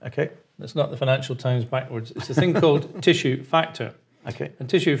 Okay. That's not the Financial Times backwards. It's a thing called tissue factor. Okay. And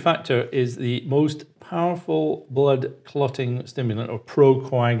tissue factor is the most powerful blood clotting stimulant or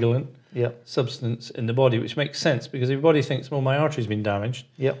procoagulant substance in the body, which makes sense because if your body thinks, well, my artery's been damaged,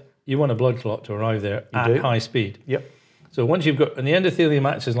 you want a blood clot to arrive there at high speed. So once you've got, and the endothelium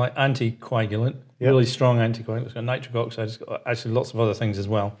acts as like anticoagulant, really strong anticoagulant. It's got nitric oxide, it's got actually lots of other things as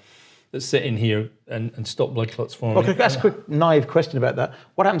well that sit in here and stop blood clots forming. Okay, that's a quick naive question about that.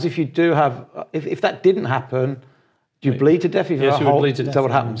 What happens if you do have, if that didn't happen, do you bleed to death? If you have a hole, is that what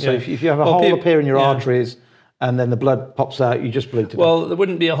happens? So if you have a hole appear in your arteries and then the blood pops out, you just bleed to death? Well, there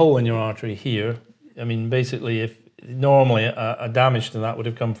wouldn't be a hole in your artery here. I mean, basically, if normally a damage to that would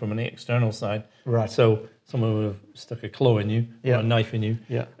have come from an external side. Right. So someone would have stuck a claw in you or a knife in you.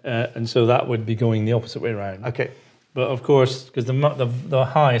 And so that would be going the opposite way around. Okay. But of course, because the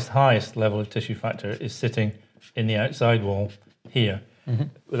highest level of tissue factor is sitting in the outside wall here. Well,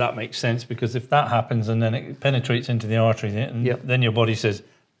 that makes sense because if that happens and then it penetrates into the artery, and then your body says,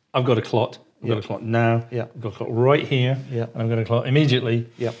 I've got a clot. I've got a clot now. I've got a clot right here. And I've got a clot immediately.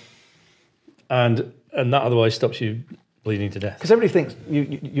 And that otherwise stops you bleeding to death. Because everybody thinks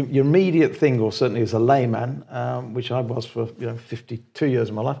your immediate thing, or certainly as a layman, which I was for 52 years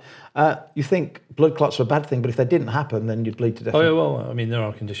of my life, you think blood clots are a bad thing, but if they didn't happen, then you'd bleed to death. Oh yeah, well, I mean, there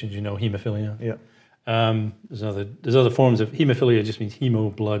are conditions, haemophilia. There's other forms of haemophilia. Just means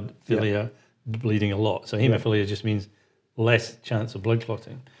hemobloodphilia, bleeding a lot. So haemophilia just means less chance of blood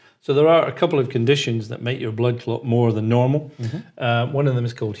clotting. So there are a couple of conditions that make your blood clot more than normal. One of them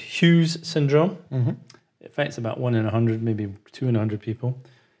is called Hughes syndrome. It affects about 1 in 100, maybe 2 in 100 people.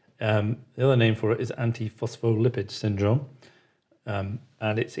 The other name for it is antiphospholipid syndrome. And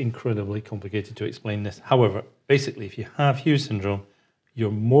it's incredibly complicated to explain this. However, basically, if you have Hughes syndrome,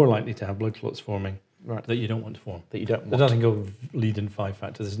 you're more likely to have blood clots forming that you don't want to form. There's nothing called Leiden-5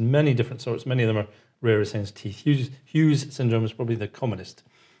 factor. There's many different sorts. Many of them are rare as hen's teeth. Hughes syndrome is probably the commonest.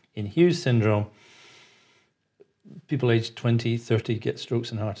 In Hughes syndrome, people aged 20, 30 get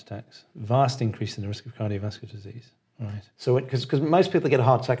strokes and heart attacks. Vast increase in the risk of cardiovascular disease. Right. So, because most people that get a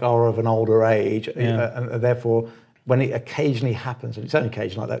heart attack are of an older age, and therefore, when it occasionally happens, and it's only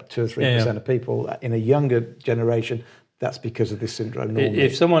occasionally like that, 2 or 3% of people in a younger generation, that's because of this syndrome. Normally.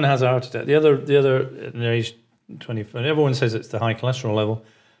 If someone has a heart attack, the other in their age 20, everyone says it's the high cholesterol level.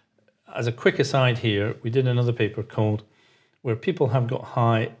 As a quick aside here, we did another paper called where people have got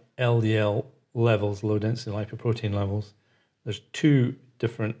high LDL levels, low density lipoprotein levels. There's 2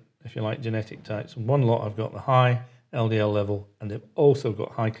 different, if you like, genetic types. One lot have got the high LDL level, and they've also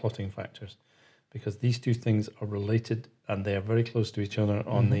got high clotting factors, because these 2 things are related and they are very close to each other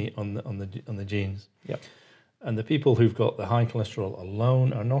on the genes. And the people who've got the high cholesterol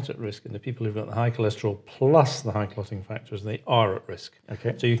alone are not at risk, and the people who've got the high cholesterol plus the high clotting factors, they are at risk.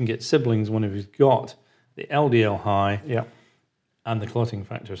 So you can get siblings, one of who's got the LDL high and the clotting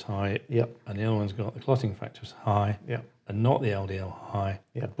factors high, and the other one's got the clotting factors high, and and not the LDL high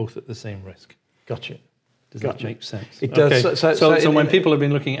are both at the same risk. Gotcha. Does that make sense? It does. Okay. So when people have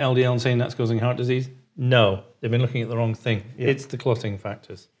been looking at LDL and saying that's causing heart disease, no, they've been looking at the wrong thing. Yeah. It's the clotting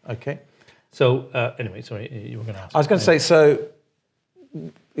factors. Okay. So anyway, sorry, you were going to ask. I was going to say, so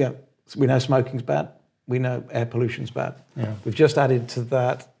we know smoking's bad. We know air pollution's bad. Yeah. We've just added to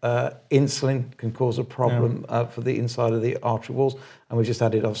that insulin can cause a problem for the inside of the artery walls, and we've just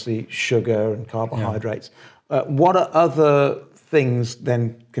added obviously sugar and carbohydrates. What are other things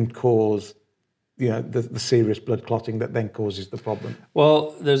then can cause the serious blood clotting that then causes the problem?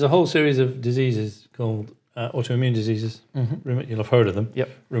 Well, there's a whole series of diseases called autoimmune diseases. Mm-hmm. You'll have heard of them. Yep.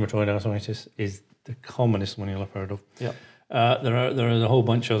 Rheumatoid arthritis is the commonest one you'll have heard of. Yep. There are a whole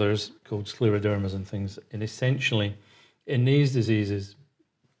bunch of others called sclerodermas and things. And essentially, in these diseases,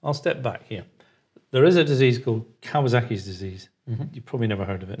 I'll step back here. There is a disease called Kawasaki's disease. Mm-hmm. You've probably never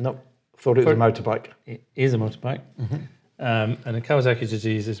heard of it. Nope. Thought it was a motorbike. It is a motorbike. Mm-hmm. And a Kawasaki's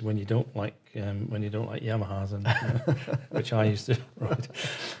disease is when you don't like Yamahas, and which I used to ride,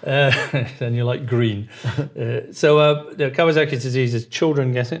 and you like green. So the Kawasaki's disease is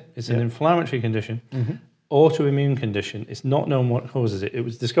children get it. It's an inflammatory condition, autoimmune condition. It's not known what causes it. It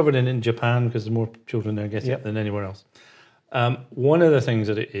was discovered in Japan because there's more children there get it than anywhere else. One of the things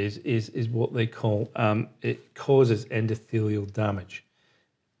that it is what they call it causes endothelial damage,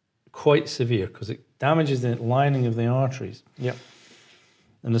 quite severe, because it damages the lining of the arteries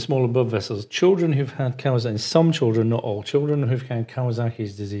and the smaller blood vessels. Children who've had Kawasaki, some children, not all, children who've had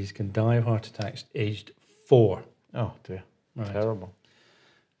Kawasaki's disease can die of heart attacks aged 4. Oh dear, right. Terrible.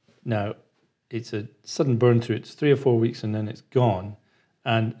 Now, it's a sudden burn through. It's 3 or 4 weeks and then it's gone.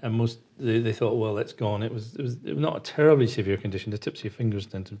 And most they thought, well, it's gone. It was not a terribly severe condition. The tips of your fingers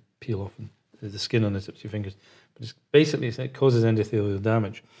tend to peel off, and the skin on the tips of your fingers. But it causes endothelial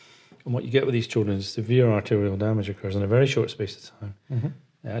damage. And what you get with these children is severe arterial damage occurs in a very short space of time. Mm-hmm.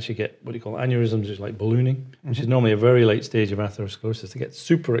 They actually get what you call aneurysms, which is like ballooning, which is normally a very late stage of atherosclerosis. They get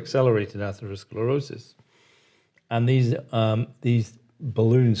super accelerated atherosclerosis. And these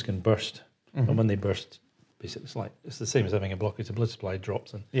balloons can burst. Mm-hmm. And when they burst, basically it's the same as having a blockage. The blood supply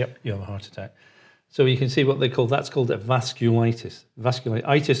drops and you have a heart attack. So you can see what that's called a vasculitis.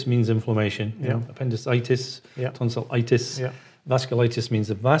 Vasculitis means inflammation. Appendicitis, tonsillitis. Yeah. Vasculitis means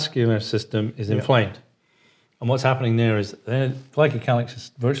the vascular system is inflamed. And what's happening there is the glycocalyx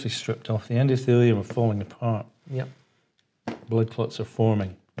is virtually stripped off. The endothelium are falling apart. Yep. Blood clots are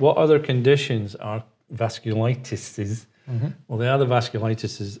forming. What other conditions are vasculitises? Mm-hmm. Well, the other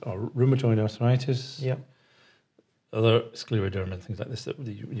vasculitises are rheumatoid arthritis, other scleroderma and things like this that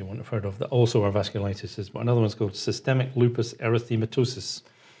you wouldn't have heard of that also are vasculitises. But another one's called systemic lupus erythematosus.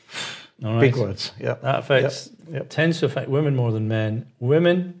 All right. Big words. Yeah. That affects tends to affect women more than men.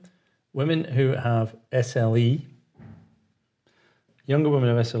 Women who have SLE, younger women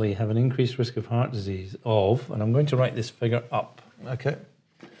who have SLE have an increased risk of heart disease of, and I'm going to write this figure up. Okay.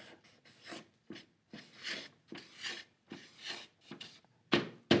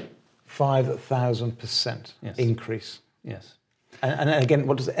 $5,000% increase. Yes. And again,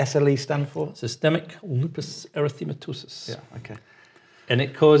 what does SLE stand for? Systemic lupus erythematosus. Yeah. Okay. And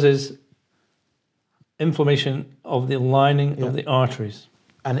it causes inflammation of the lining of the arteries.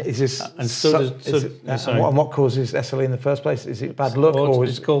 And is this? And what causes SLE in the first place? Is it bad luck, or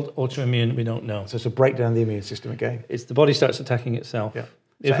it's called autoimmune? We don't know. So it's a breakdown of the immune system again. It's the body starts attacking itself. Yeah.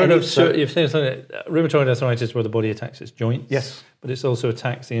 You've heard of rheumatoid arthritis, where the body attacks its joints. Yes. But it also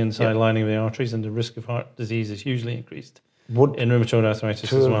attacks the inside lining of the arteries, and the risk of heart disease is hugely increased in rheumatoid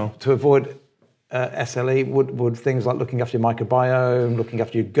arthritis as well. To avoid SLE, would things like looking after your microbiome, looking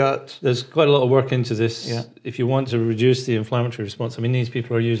after your gut? There's quite a lot of work into this. Yeah. If you want to reduce the inflammatory response, I mean, these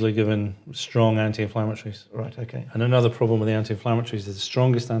people are usually given strong anti-inflammatories. Right, okay. And another problem with the anti-inflammatories is the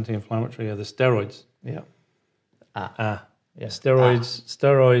strongest anti-inflammatory are the steroids. Yeah. Yeah.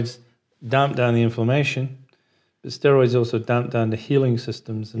 Steroids damp down the inflammation, but steroids also damp down the healing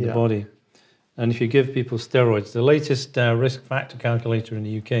systems in the body. And if you give people steroids, the latest risk factor calculator in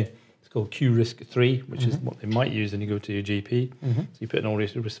the UK, called QRisk3, which is what they might use when you go to your GP. So you put in all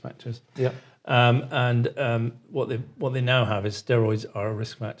these risk factors. Yeah. What they now have is steroids are a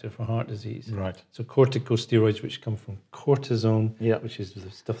risk factor for heart disease. Right. So corticosteroids, which come from cortisone, which is the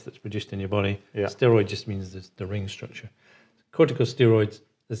stuff that's produced in your body. Yeah. Steroid just means the ring structure. Corticosteroids.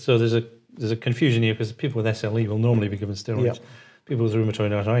 So there's a confusion here because people with SLE will normally be given steroids. Yeah. People with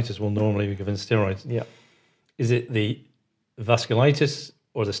rheumatoid arthritis will normally be given steroids. Yeah. Is it the vasculitis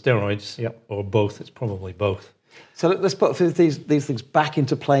or the steroids, or both? It's probably both. So let's put these things back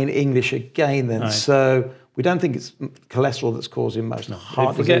into plain English again then. Right. So We don't think it's cholesterol that's causing most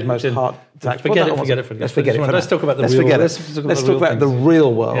heart Forget- disease, most heart attacks. forget Well, it, no, forget it, forget it. Let's forget it. for Let's now. talk about the Let's real- forget it. let's Talk about the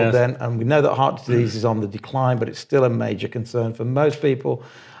real world Yes. then. And we know that heart disease is on the decline, but it's still a major concern for most people.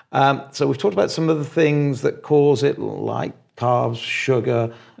 So we've talked about some of the things that cause it, like carbs,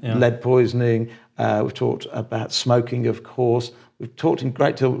 sugar, lead poisoning. We've talked about smoking, of course. We've talked in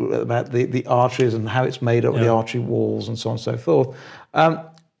great deal about the arteries and how it's made up, the artery walls and so on and so forth.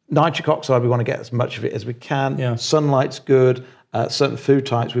 Nitric oxide, we want to get as much of it as we can. Yeah. Sunlight's good. Certain food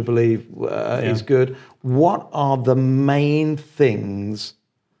types, we believe, is good. What are the main things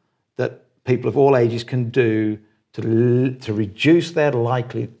that people of all ages can do to reduce their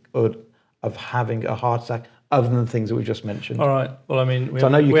likelihood of having a heart attack, other than the things that we've just mentioned? All right. Well, I mean, So I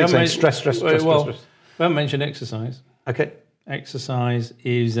know you keep saying stress. We haven't mentioned exercise. Okay. Exercise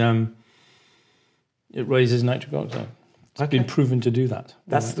is it raises nitric oxide. It's been proven to do that.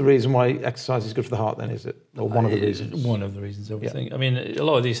 That's the reason why exercise is good for the heart, then, is it? Or one of the reasons? One of the reasons, I would think. I mean, a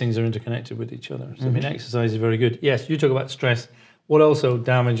lot of these things are interconnected with each other. So, I mean, exercise is very good. Yes, you talk about stress. What also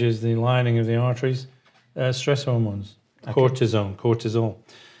damages the lining of the arteries? Stress hormones, cortisone, cortisol.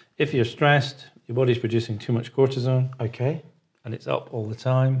 If you're stressed, your body's producing too much cortisone, Okay. and it's up all the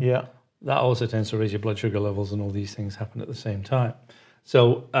time. Yeah. That also tends to raise your blood sugar levels, and all these things happen at the same time.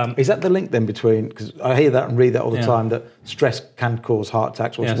 So, Is that the link then between, because I hear that and read that all the Yeah. time, that stress can cause heart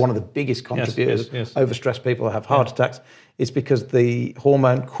attacks, or it's Yes. one of the biggest contributors. yes. Overstressed people have heart attacks. It's because the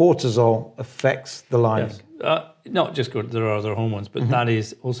hormone cortisol affects the lining. yes, not just good, there are other hormones, but that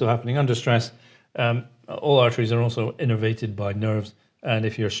is also happening under stress. All arteries are also innervated by nerves, and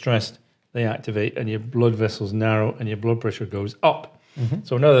if you're stressed, they activate, and your blood vessels narrow, and your blood pressure goes up.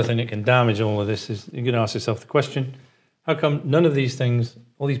 So another thing that can damage all of this is you're going to ask yourself the question, how come none of these things,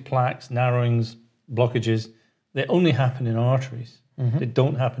 all these plaques, narrowings, blockages, they only happen in arteries? They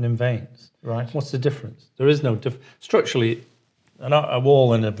don't happen in veins. Right. What's the difference? There is no difference. Structurally, a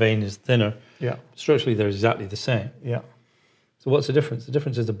wall in a vein is thinner. Yeah. Structurally, they're exactly the same. Yeah. So what's the difference? The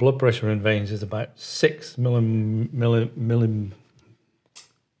difference is the blood pressure in veins is about 6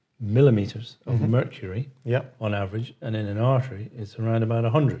 millimeters of mercury Yeah. on average, and in an artery, it's around about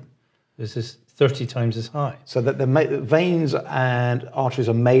 100. This is 30 times as high. So that the veins and arteries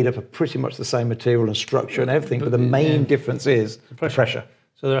are made up of pretty much the same material and structure and everything, but the main difference is the pressure.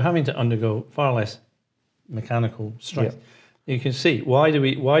 So they're having to undergo far less mechanical strength. You can see why do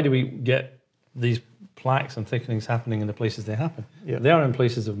we get these plaques and thickenings happening in the places they happen? Yeah. They are in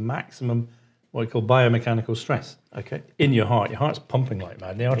places of maximum what we call biomechanical stress. Okay. In your heart, your heart's pumping like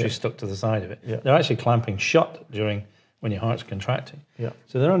mad. The artery's stuck to the side of it. Yeah. They're actually clamping shut when your heart's contracting. Yeah.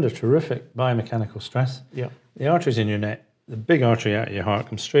 So they're under terrific biomechanical stress. Yeah. The arteries in your neck, the big artery out of your heart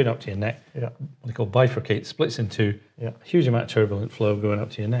comes straight up to your neck. Yeah. What they call bifurcate, splits in two. Yeah. A huge amount of turbulent flow going up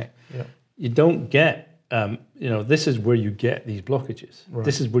to your neck. Yeah. You don't get, this is where you get these blockages. Right.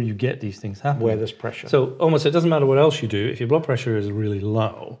 This is where you get these things happening. Where there's pressure. So almost it doesn't matter what else you do. If your blood pressure is really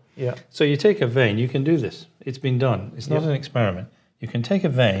low, Yeah. so you take a vein, you can do this. It's been done. It's not Yeah. an experiment. You can take a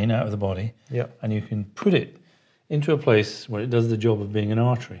vein out of the body Yeah. and you can put it into a place where it does the job of being an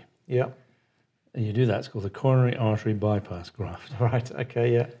artery. Yeah. And you do that. It's called the coronary artery bypass graft. Right.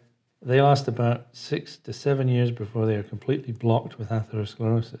 Okay. Yeah. They last about 6 to 7 years before they are completely blocked with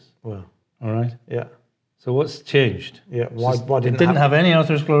atherosclerosis. Well. All right? Yeah. So what's changed? Yeah. Why It didn't didn't have any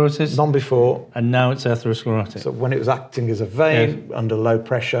atherosclerosis, none before? and now it's atherosclerotic. So when it was acting as a vein under low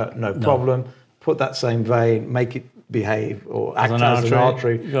pressure, no problem. Put that same vein, make it behave or act an as an artery,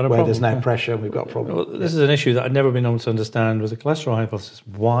 artery you've got a where there's problem. no pressure, and we've got a problem. Well, this is an issue that I've never been able to understand with the cholesterol hypothesis.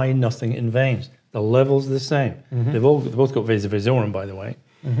 Why nothing in veins? The levels are the same. They've both got vasovasorum, by the way.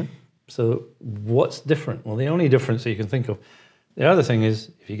 So what's different? Well, the only difference that you can think of, the other thing is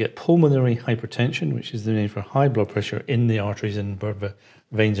if you get pulmonary hypertension, which is the name for high blood pressure in the arteries and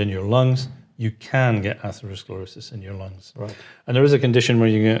veins in your lungs, you can get atherosclerosis in your lungs. Right. And there is a condition where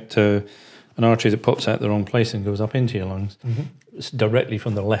you get an artery that pops out the wrong place and goes up into your lungs. It's directly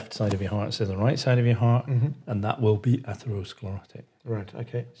from the left side of your heart instead of the right side of your heart, and that will be atherosclerotic. Right.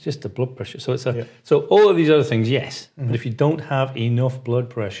 Okay. It's just the blood pressure. So so all of these other things, yes, but if you don't have enough blood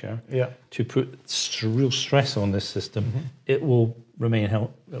pressure Yeah. to put real stress on this system, it will remain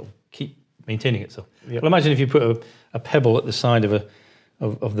it'll keep maintaining itself. Yeah. Well, imagine if you put a pebble at the side of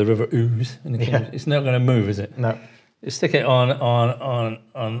the river Ouse, and it's not going to move, is it? No. You stick it on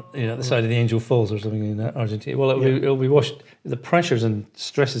the side of the Angel Falls or something in Argentina. Well, it'll be washed. The pressures and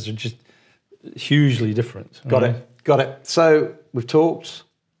stresses are just hugely different. Got right? it. Got it. So we've talked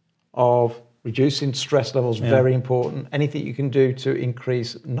of reducing stress levels, very important. Anything you can do to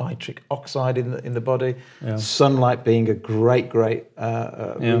increase nitric oxide in the body. Yeah. Sunlight being a great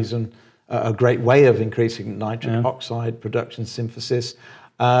reason. a great way of increasing nitric oxide production synthesis.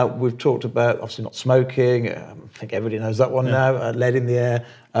 We've talked about, obviously, not smoking. I think everybody knows that one now. Lead in the air,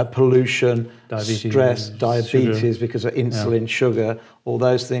 pollution, diabetes, stress, diabetes sugar. because of insulin, sugar, all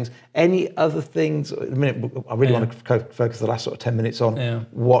those things. Any other things? I really want to focus the last sort of 10 minutes on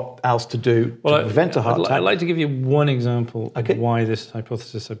what else to do to prevent a heart attack. I'd like to give you one example of why this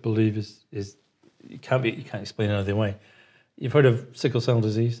hypothesis, I believe, is you can't explain it another way. You've heard of sickle cell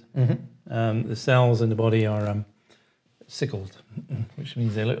disease. Mm-hmm. The cells in the body are sickled, which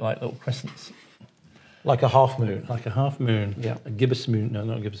means they look like little crescents. Like a half moon. Like a half moon. Yeah. A gibbous moon. No,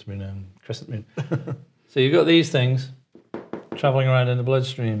 not a gibbous moon, crescent moon. So you've got these things travelling around in the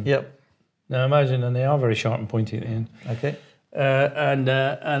bloodstream. Yep. Now imagine, and they are very sharp and pointy at the end. Okay. And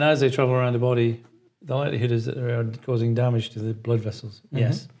as they travel around the body, the likelihood is that they are causing damage to the blood vessels. Mm-hmm.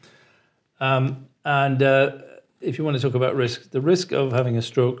 Yes. If you want to talk about risk, the risk of having a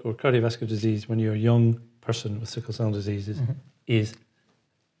stroke or cardiovascular disease when you're a young person with sickle cell disease is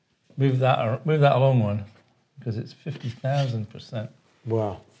move that along one, because it's 50,000%.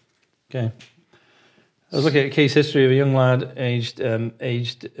 Wow. Okay. I was looking at a case history of a young lad aged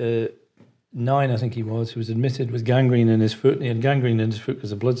 9, I think he was, who was admitted with gangrene in his foot. He had gangrene in his foot because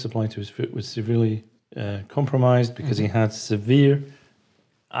the blood supply to his foot was severely compromised because he had severe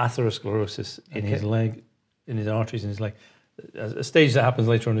atherosclerosis in his leg, in his arteries in his leg. A stage that happens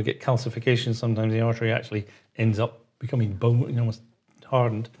later on to get calcification. Sometimes the artery actually ends up becoming bone, almost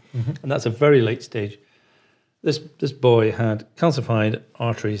hardened, and that's a very late stage. This boy had calcified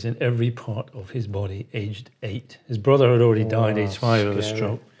arteries in every part of his body, aged 8. His brother had already died, aged 5, of a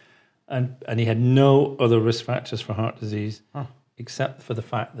stroke, and he had no other risk factors for heart disease, except for the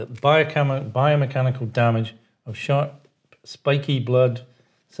fact that biomechanical damage of sharp, spiky blood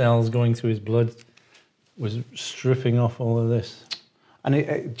cells going through his blood was stripping off all of this.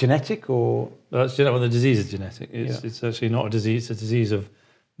 And genetic or? Well, the disease is genetic. It's actually not a disease. It's a disease of,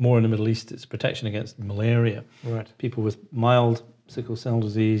 more in the Middle East, it's protection against malaria. Right. People with mild sickle cell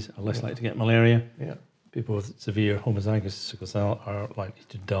disease are less likely to get malaria. Yeah. People with severe homozygous sickle cell are likely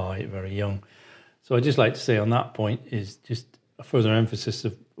to die very young. So I'd just like to say on that point is just a further emphasis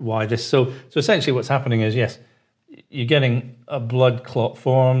of why this. So essentially what's happening is, yes, you're getting a blood clot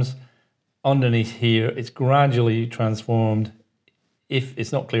forms underneath here. It's gradually transformed. If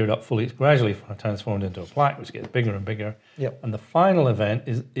it's not cleared up fully, it's gradually transformed into a plaque, which gets bigger and bigger. Yep. And the final event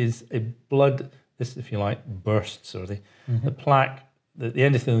is a blood, this, if you like, bursts, or the plaque, the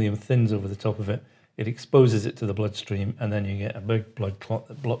endothelium thins over the top of it. It exposes it to the bloodstream, and then you get a big blood clot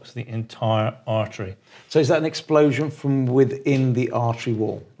that blocks the entire artery. So is that an explosion from within the artery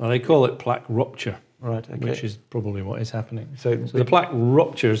wall? Well, they call it plaque rupture, right? Okay. Which is probably what is happening. So the plaque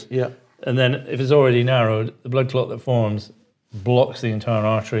ruptures, and then if it's already narrowed, the blood clot that forms blocks the entire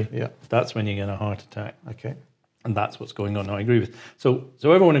artery. Yeah. That's when you get a heart attack. Okay. And that's what's going on. Now, I agree with. So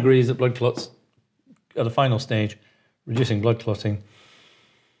everyone agrees that blood clots at the final stage, reducing blood clotting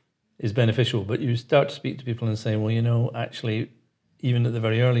is beneficial. But you start to speak to people and say, well, actually, even at the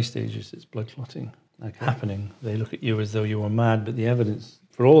very early stages, it's blood clotting happening. They look at you as though you were mad, but the evidence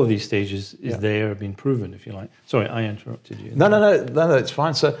for all of these stages is there, being proven, if you like. Sorry, I interrupted you. No, it's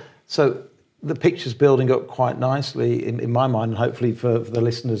fine. So the picture's building up quite nicely in my mind, and hopefully for the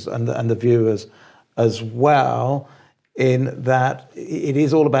listeners and the viewers as well, in that it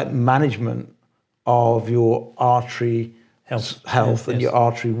is all about management of your artery health and your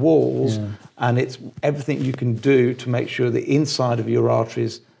artery walls, and it's everything you can do to make sure the inside of your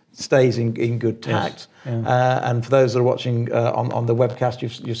arteries stays in good tact. Yes. And for those that are watching on the webcast,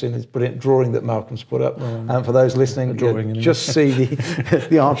 you've seen this brilliant drawing that Malcolm's put up. And for those listening, just see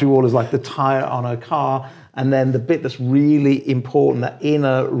the artery wall is like the tyre on a car, and then the bit that's really important, that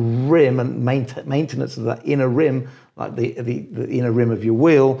inner rim and maintenance of that inner rim, like the inner rim of your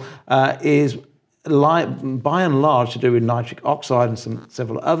wheel, is by and large to do with nitric oxide and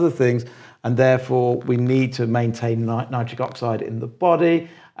several other things, and therefore we need to maintain nitric oxide in the body.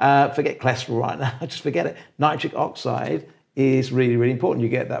 Forget cholesterol right now, just forget it. Nitric oxide is really, really important. You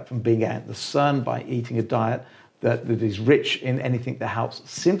get that from being out in the sun, by eating a diet that is rich in anything that helps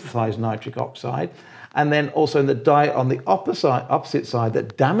synthesize nitric oxide. And then also in the diet on the opposite side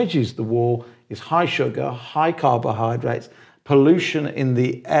that damages the wall is high sugar, high carbohydrates, pollution in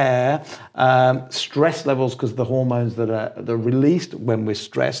the air, stress levels because of the hormones that are released when we're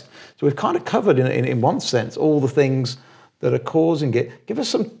stressed. So we've kind of covered in one sense all the things that are causing it. Give us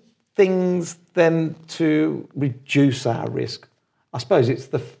some things then to reduce our risk. I suppose it's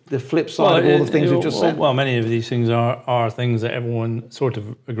the flip side of all the things we've just said. Well, many of these things are things that everyone sort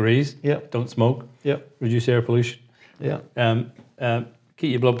of agrees. Yeah. Don't smoke. Yeah. Reduce air pollution. Yeah.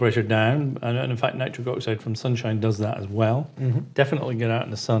 keep your blood pressure down. And in fact, nitric oxide from sunshine does that as well. Definitely get out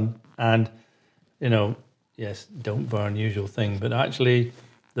in the sun. And, yes, don't burn, usual thing. But actually,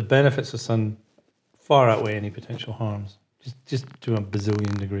 the benefits of sun far outweigh any potential harms, just to a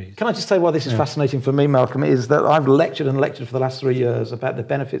bazillion degrees. Can I just say why this is fascinating for me, Malcolm, is that I've lectured for the last 3 years about the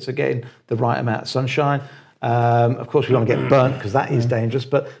benefits of getting the right amount of sunshine. Of course, we don't want to get burnt because that is dangerous,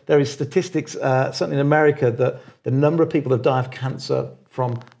 but there is statistics, certainly in America, that the number of people that die of cancer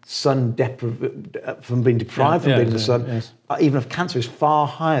from from being deprived from being in the sun, even of cancer, is far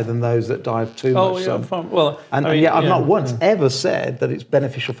higher than those that die of too much sun. I've not once ever said that it's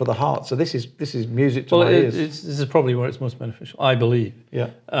beneficial for the heart. So this is music to my ears. This is probably where it's most beneficial, I believe. Yeah,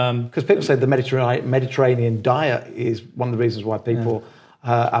 because people say the Mediterranean diet is one of the reasons why people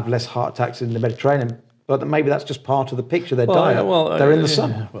have less heart attacks in the Mediterranean. But maybe that's just part of the picture. Their diet. They're in the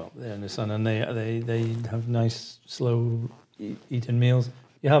sun. Yeah, well, they're in the sun, and they have nice, slow eating meals.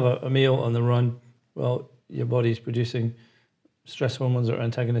 You have a meal on the run. Well, your body's producing stress hormones that are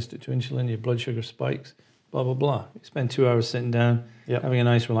antagonistic to insulin. Your blood sugar spikes. Blah blah blah. You spend 2 hours sitting down, having a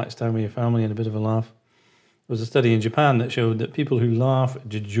nice, relaxed time with your family and a bit of a laugh. There was a study in Japan that showed that people who laugh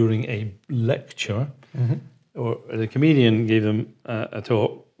during a lecture, or the comedian gave them a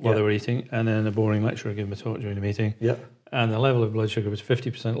talk while they were eating, and then a boring lecturer gave them a talk during the meeting. Yeah. And the level of blood sugar was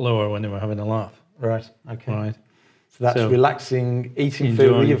 50% lower when they were having a laugh. Right. Okay. Right. So that's relaxing, eating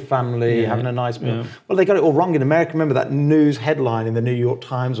food with your family, having a nice meal. Yeah. Well, they got it all wrong in America. Remember that news headline in the New York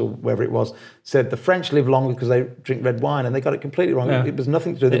Times or wherever it was said the French live longer because they drink red wine, and they got it completely wrong. Yeah. It was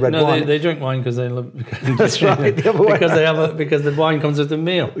nothing to do with the red wine. They drink wine because they love. That's right. The other way. Because the wine comes with the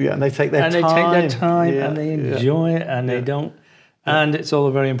meal. Yeah, and they take their time. And they take their time and they enjoy it, and they don't. And it's all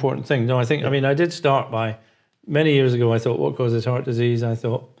a very important thing. No, I think. I mean, I did start by many years ago. I thought, what causes heart disease? I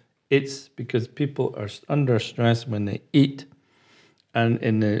thought it's because people are under stress when they eat. And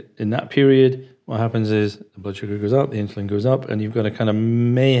in that period, what happens is the blood sugar goes up, the insulin goes up, and you've got a kind of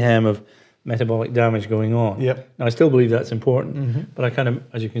mayhem of metabolic damage going on. Yep. Now, I still believe that's important, but I kind of,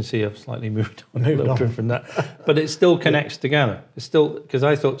 as you can see, I've slightly moved on a little bit from that. But it still connects together. It's still, because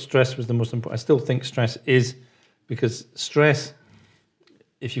I thought stress was the most important. I still think stress is, because stress,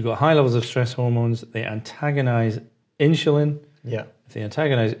 if you've got high levels of stress hormones, they antagonize insulin. Yeah. If they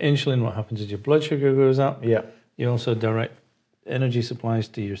antagonize insulin, what happens is your blood sugar goes up. Yeah. You also direct energy supplies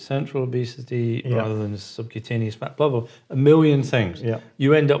to your central obesity rather than subcutaneous fat, blah, blah, a million things. Yeah.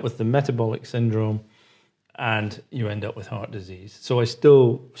 You end up with the metabolic syndrome and you end up with heart disease. So I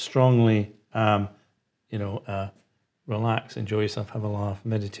still strongly, relax, enjoy yourself, have a laugh,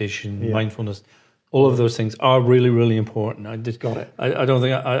 meditation, mindfulness. All of those things are really, really important. I don't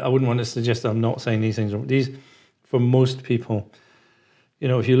think, I wouldn't want to suggest that I'm not saying these things. These, for most people,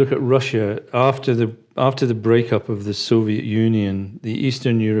 if you look at Russia, after the breakup of the Soviet Union, the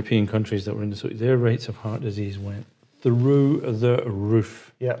Eastern European countries that were in the Soviet, their rates of heart disease went through the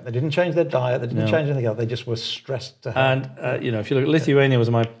roof. Yeah, they didn't change their diet, they didn't change anything else, they just were stressed to hell. And, if you look at Lithuania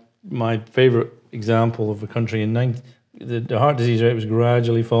was my favourite example of a country. The heart disease rate was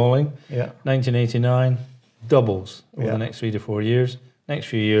gradually falling. Yeah. 1989, doubles over the next 3 to 4 years. Next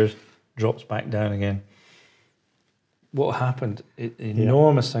few years, drops back down again. What happened?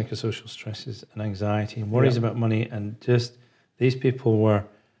 Enormous psychosocial stresses and anxiety and worries about money, and just these people were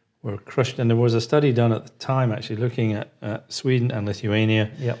crushed. And there was a study done at the time actually looking at Sweden and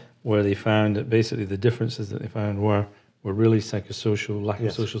Lithuania, where they found that basically the differences that they found were really psychosocial, lack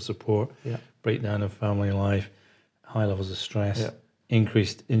of social support, breakdown of family life, high levels of stress,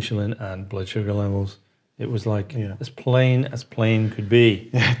 increased insulin and blood sugar levels. It was like as plain could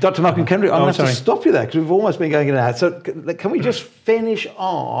be. Dr. Malcolm Kendrick, I'm going to have to stop you there because we've almost been going in and out. So can we just finish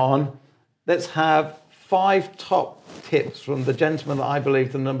on, let's have 5 top tips from the gentleman that I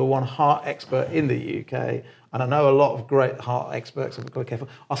believe the #1 heart expert in the UK. And I know a lot of great heart experts. I've got to be careful.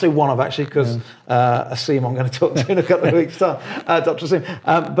 I'll say one of actually, because Asim I'm going to talk to in a couple of weeks' time, Dr.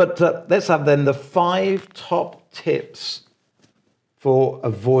 Asim. But let's have then the 5 top tips for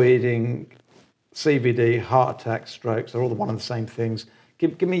avoiding CVD, heart attacks, strokes. They're all one and the same things.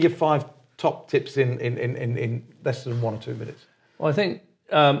 Give me your 5 top tips in less than 1 or 2 minutes. Well, I think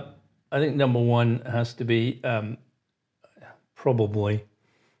 #1 has to be probably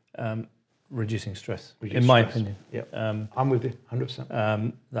reducing stress, in my opinion. Yeah, I'm with you,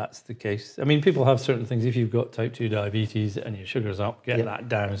 100%. That's the case. I mean, people have certain things. If you've got type 2 diabetes and your sugar's up, get that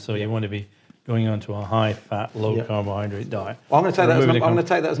down. So you want to be going on to a high-fat, low-carbohydrate diet. Well, I'm going to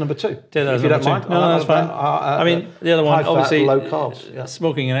take that as number 2. Take that as number 2. Mind. No, that's fine. I mean, the other one, obviously, low carbs.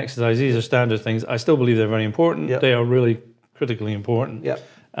 Smoking and exercise, these are standard things. I still believe they're very important. They are really critically important.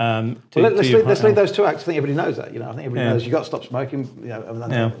 Let's leave those two acts. I think everybody knows that. I think everybody knows you've got to stop smoking.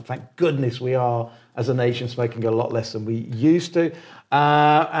 Thank goodness we are, as a nation, smoking a lot less than we used to.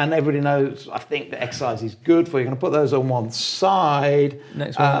 And everybody knows, I think, that exercise is good for you. You're going to put those on one side.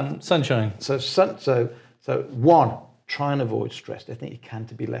 Next one, sunshine. So one, try and avoid stress. I think you can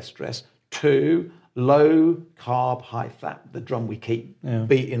to be less stressed. Two, low carb, high fat, the drum we keep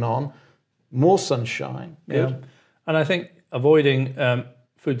beating on. More sunshine. Good. Yeah. And I think avoiding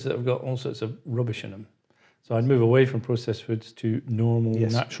foods that have got all sorts of rubbish in them. So I'd move away from processed foods to normal,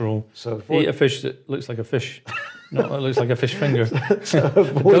 natural. So eat a fish that looks like a fish, not that looks like a fish finger.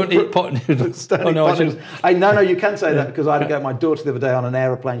 Don't eat pot noodles. No, you can say that, because I had to go with my daughter the other day on an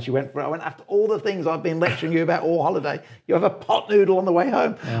aeroplane. She went for it. I went, after all the things I've been lecturing you about all holiday, you have a pot noodle on the way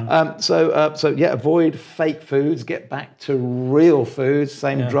home. Yeah. Avoid fake foods. Get back to real foods.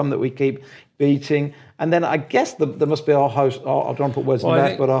 Same drum that we keep beating. And then I guess there must be I don't want to put words in my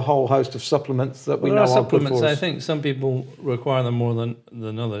mouth, but a whole host of supplements that we know are good for us. I think some people require them more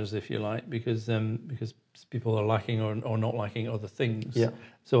than others, if you like, because people are lacking or not lacking other things. Yeah.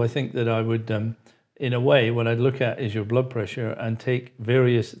 So I think that I would, in a way, what I'd look at is your blood pressure and take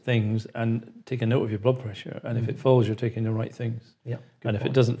various things and take a note of your blood pressure. And if it falls, you're taking the right things. Yeah. And if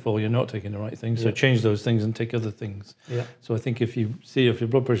it doesn't fall, you're not taking the right things. So change those things and take other things. Yeah. So I think if you see if your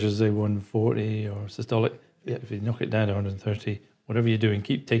blood pressure is, say, 140 or systolic, if you knock it down to 130, whatever you're doing,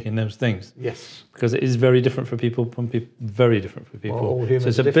 keep taking those things. Yes. Because it is very different for people, very different for people. All humans so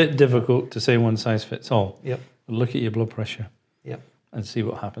it's a bit difficult to say one size fits all. Yep. Look at your blood pressure. Yep. And see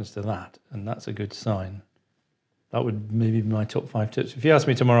what happens to that. And that's a good sign. That would maybe be my top 5 tips. If you ask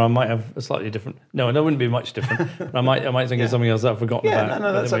me tomorrow, I might have a slightly different. No, that wouldn't be much different. But I might think of something else that I've forgotten about.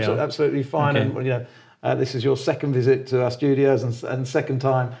 No, that's absolutely fine. Okay. And this is your second visit to our studios and second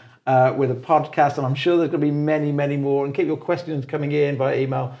time with a podcast, and I'm sure there's going to be many, many more. And keep your questions coming in via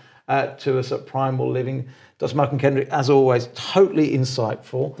email to us at Primal Living. Dr. Malcolm Kendrick, as always, totally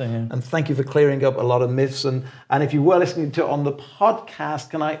insightful. And thank you for clearing up a lot of myths. And if you were listening to it on the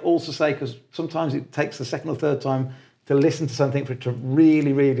podcast, can I also say, because sometimes it takes the second or third time to listen to something for it to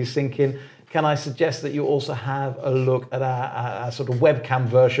really, really sink in, can I suggest that you also have a look at our sort of webcam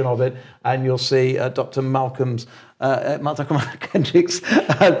version of it, and you'll see Dr. Malcolm Kendrick's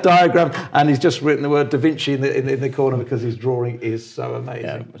diagram, and he's just written the word Da Vinci in the corner because his drawing is so amazing.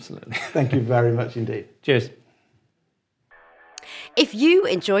 Yeah, absolutely. Thank you very much indeed. Cheers. If you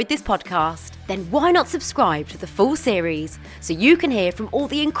enjoyed this podcast, then why not subscribe to the full series so you can hear from all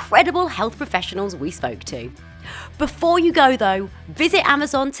the incredible health professionals we spoke to. Before you go though, visit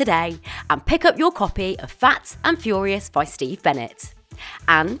Amazon today and pick up your copy of Fat and Furious by Steve Bennett.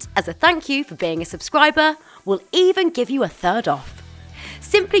 And as a thank you for being a subscriber, we'll even give you a third off.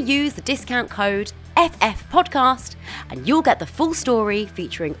 Simply use the discount code FFPodcast and you'll get the full story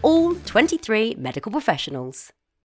featuring all 23 medical professionals.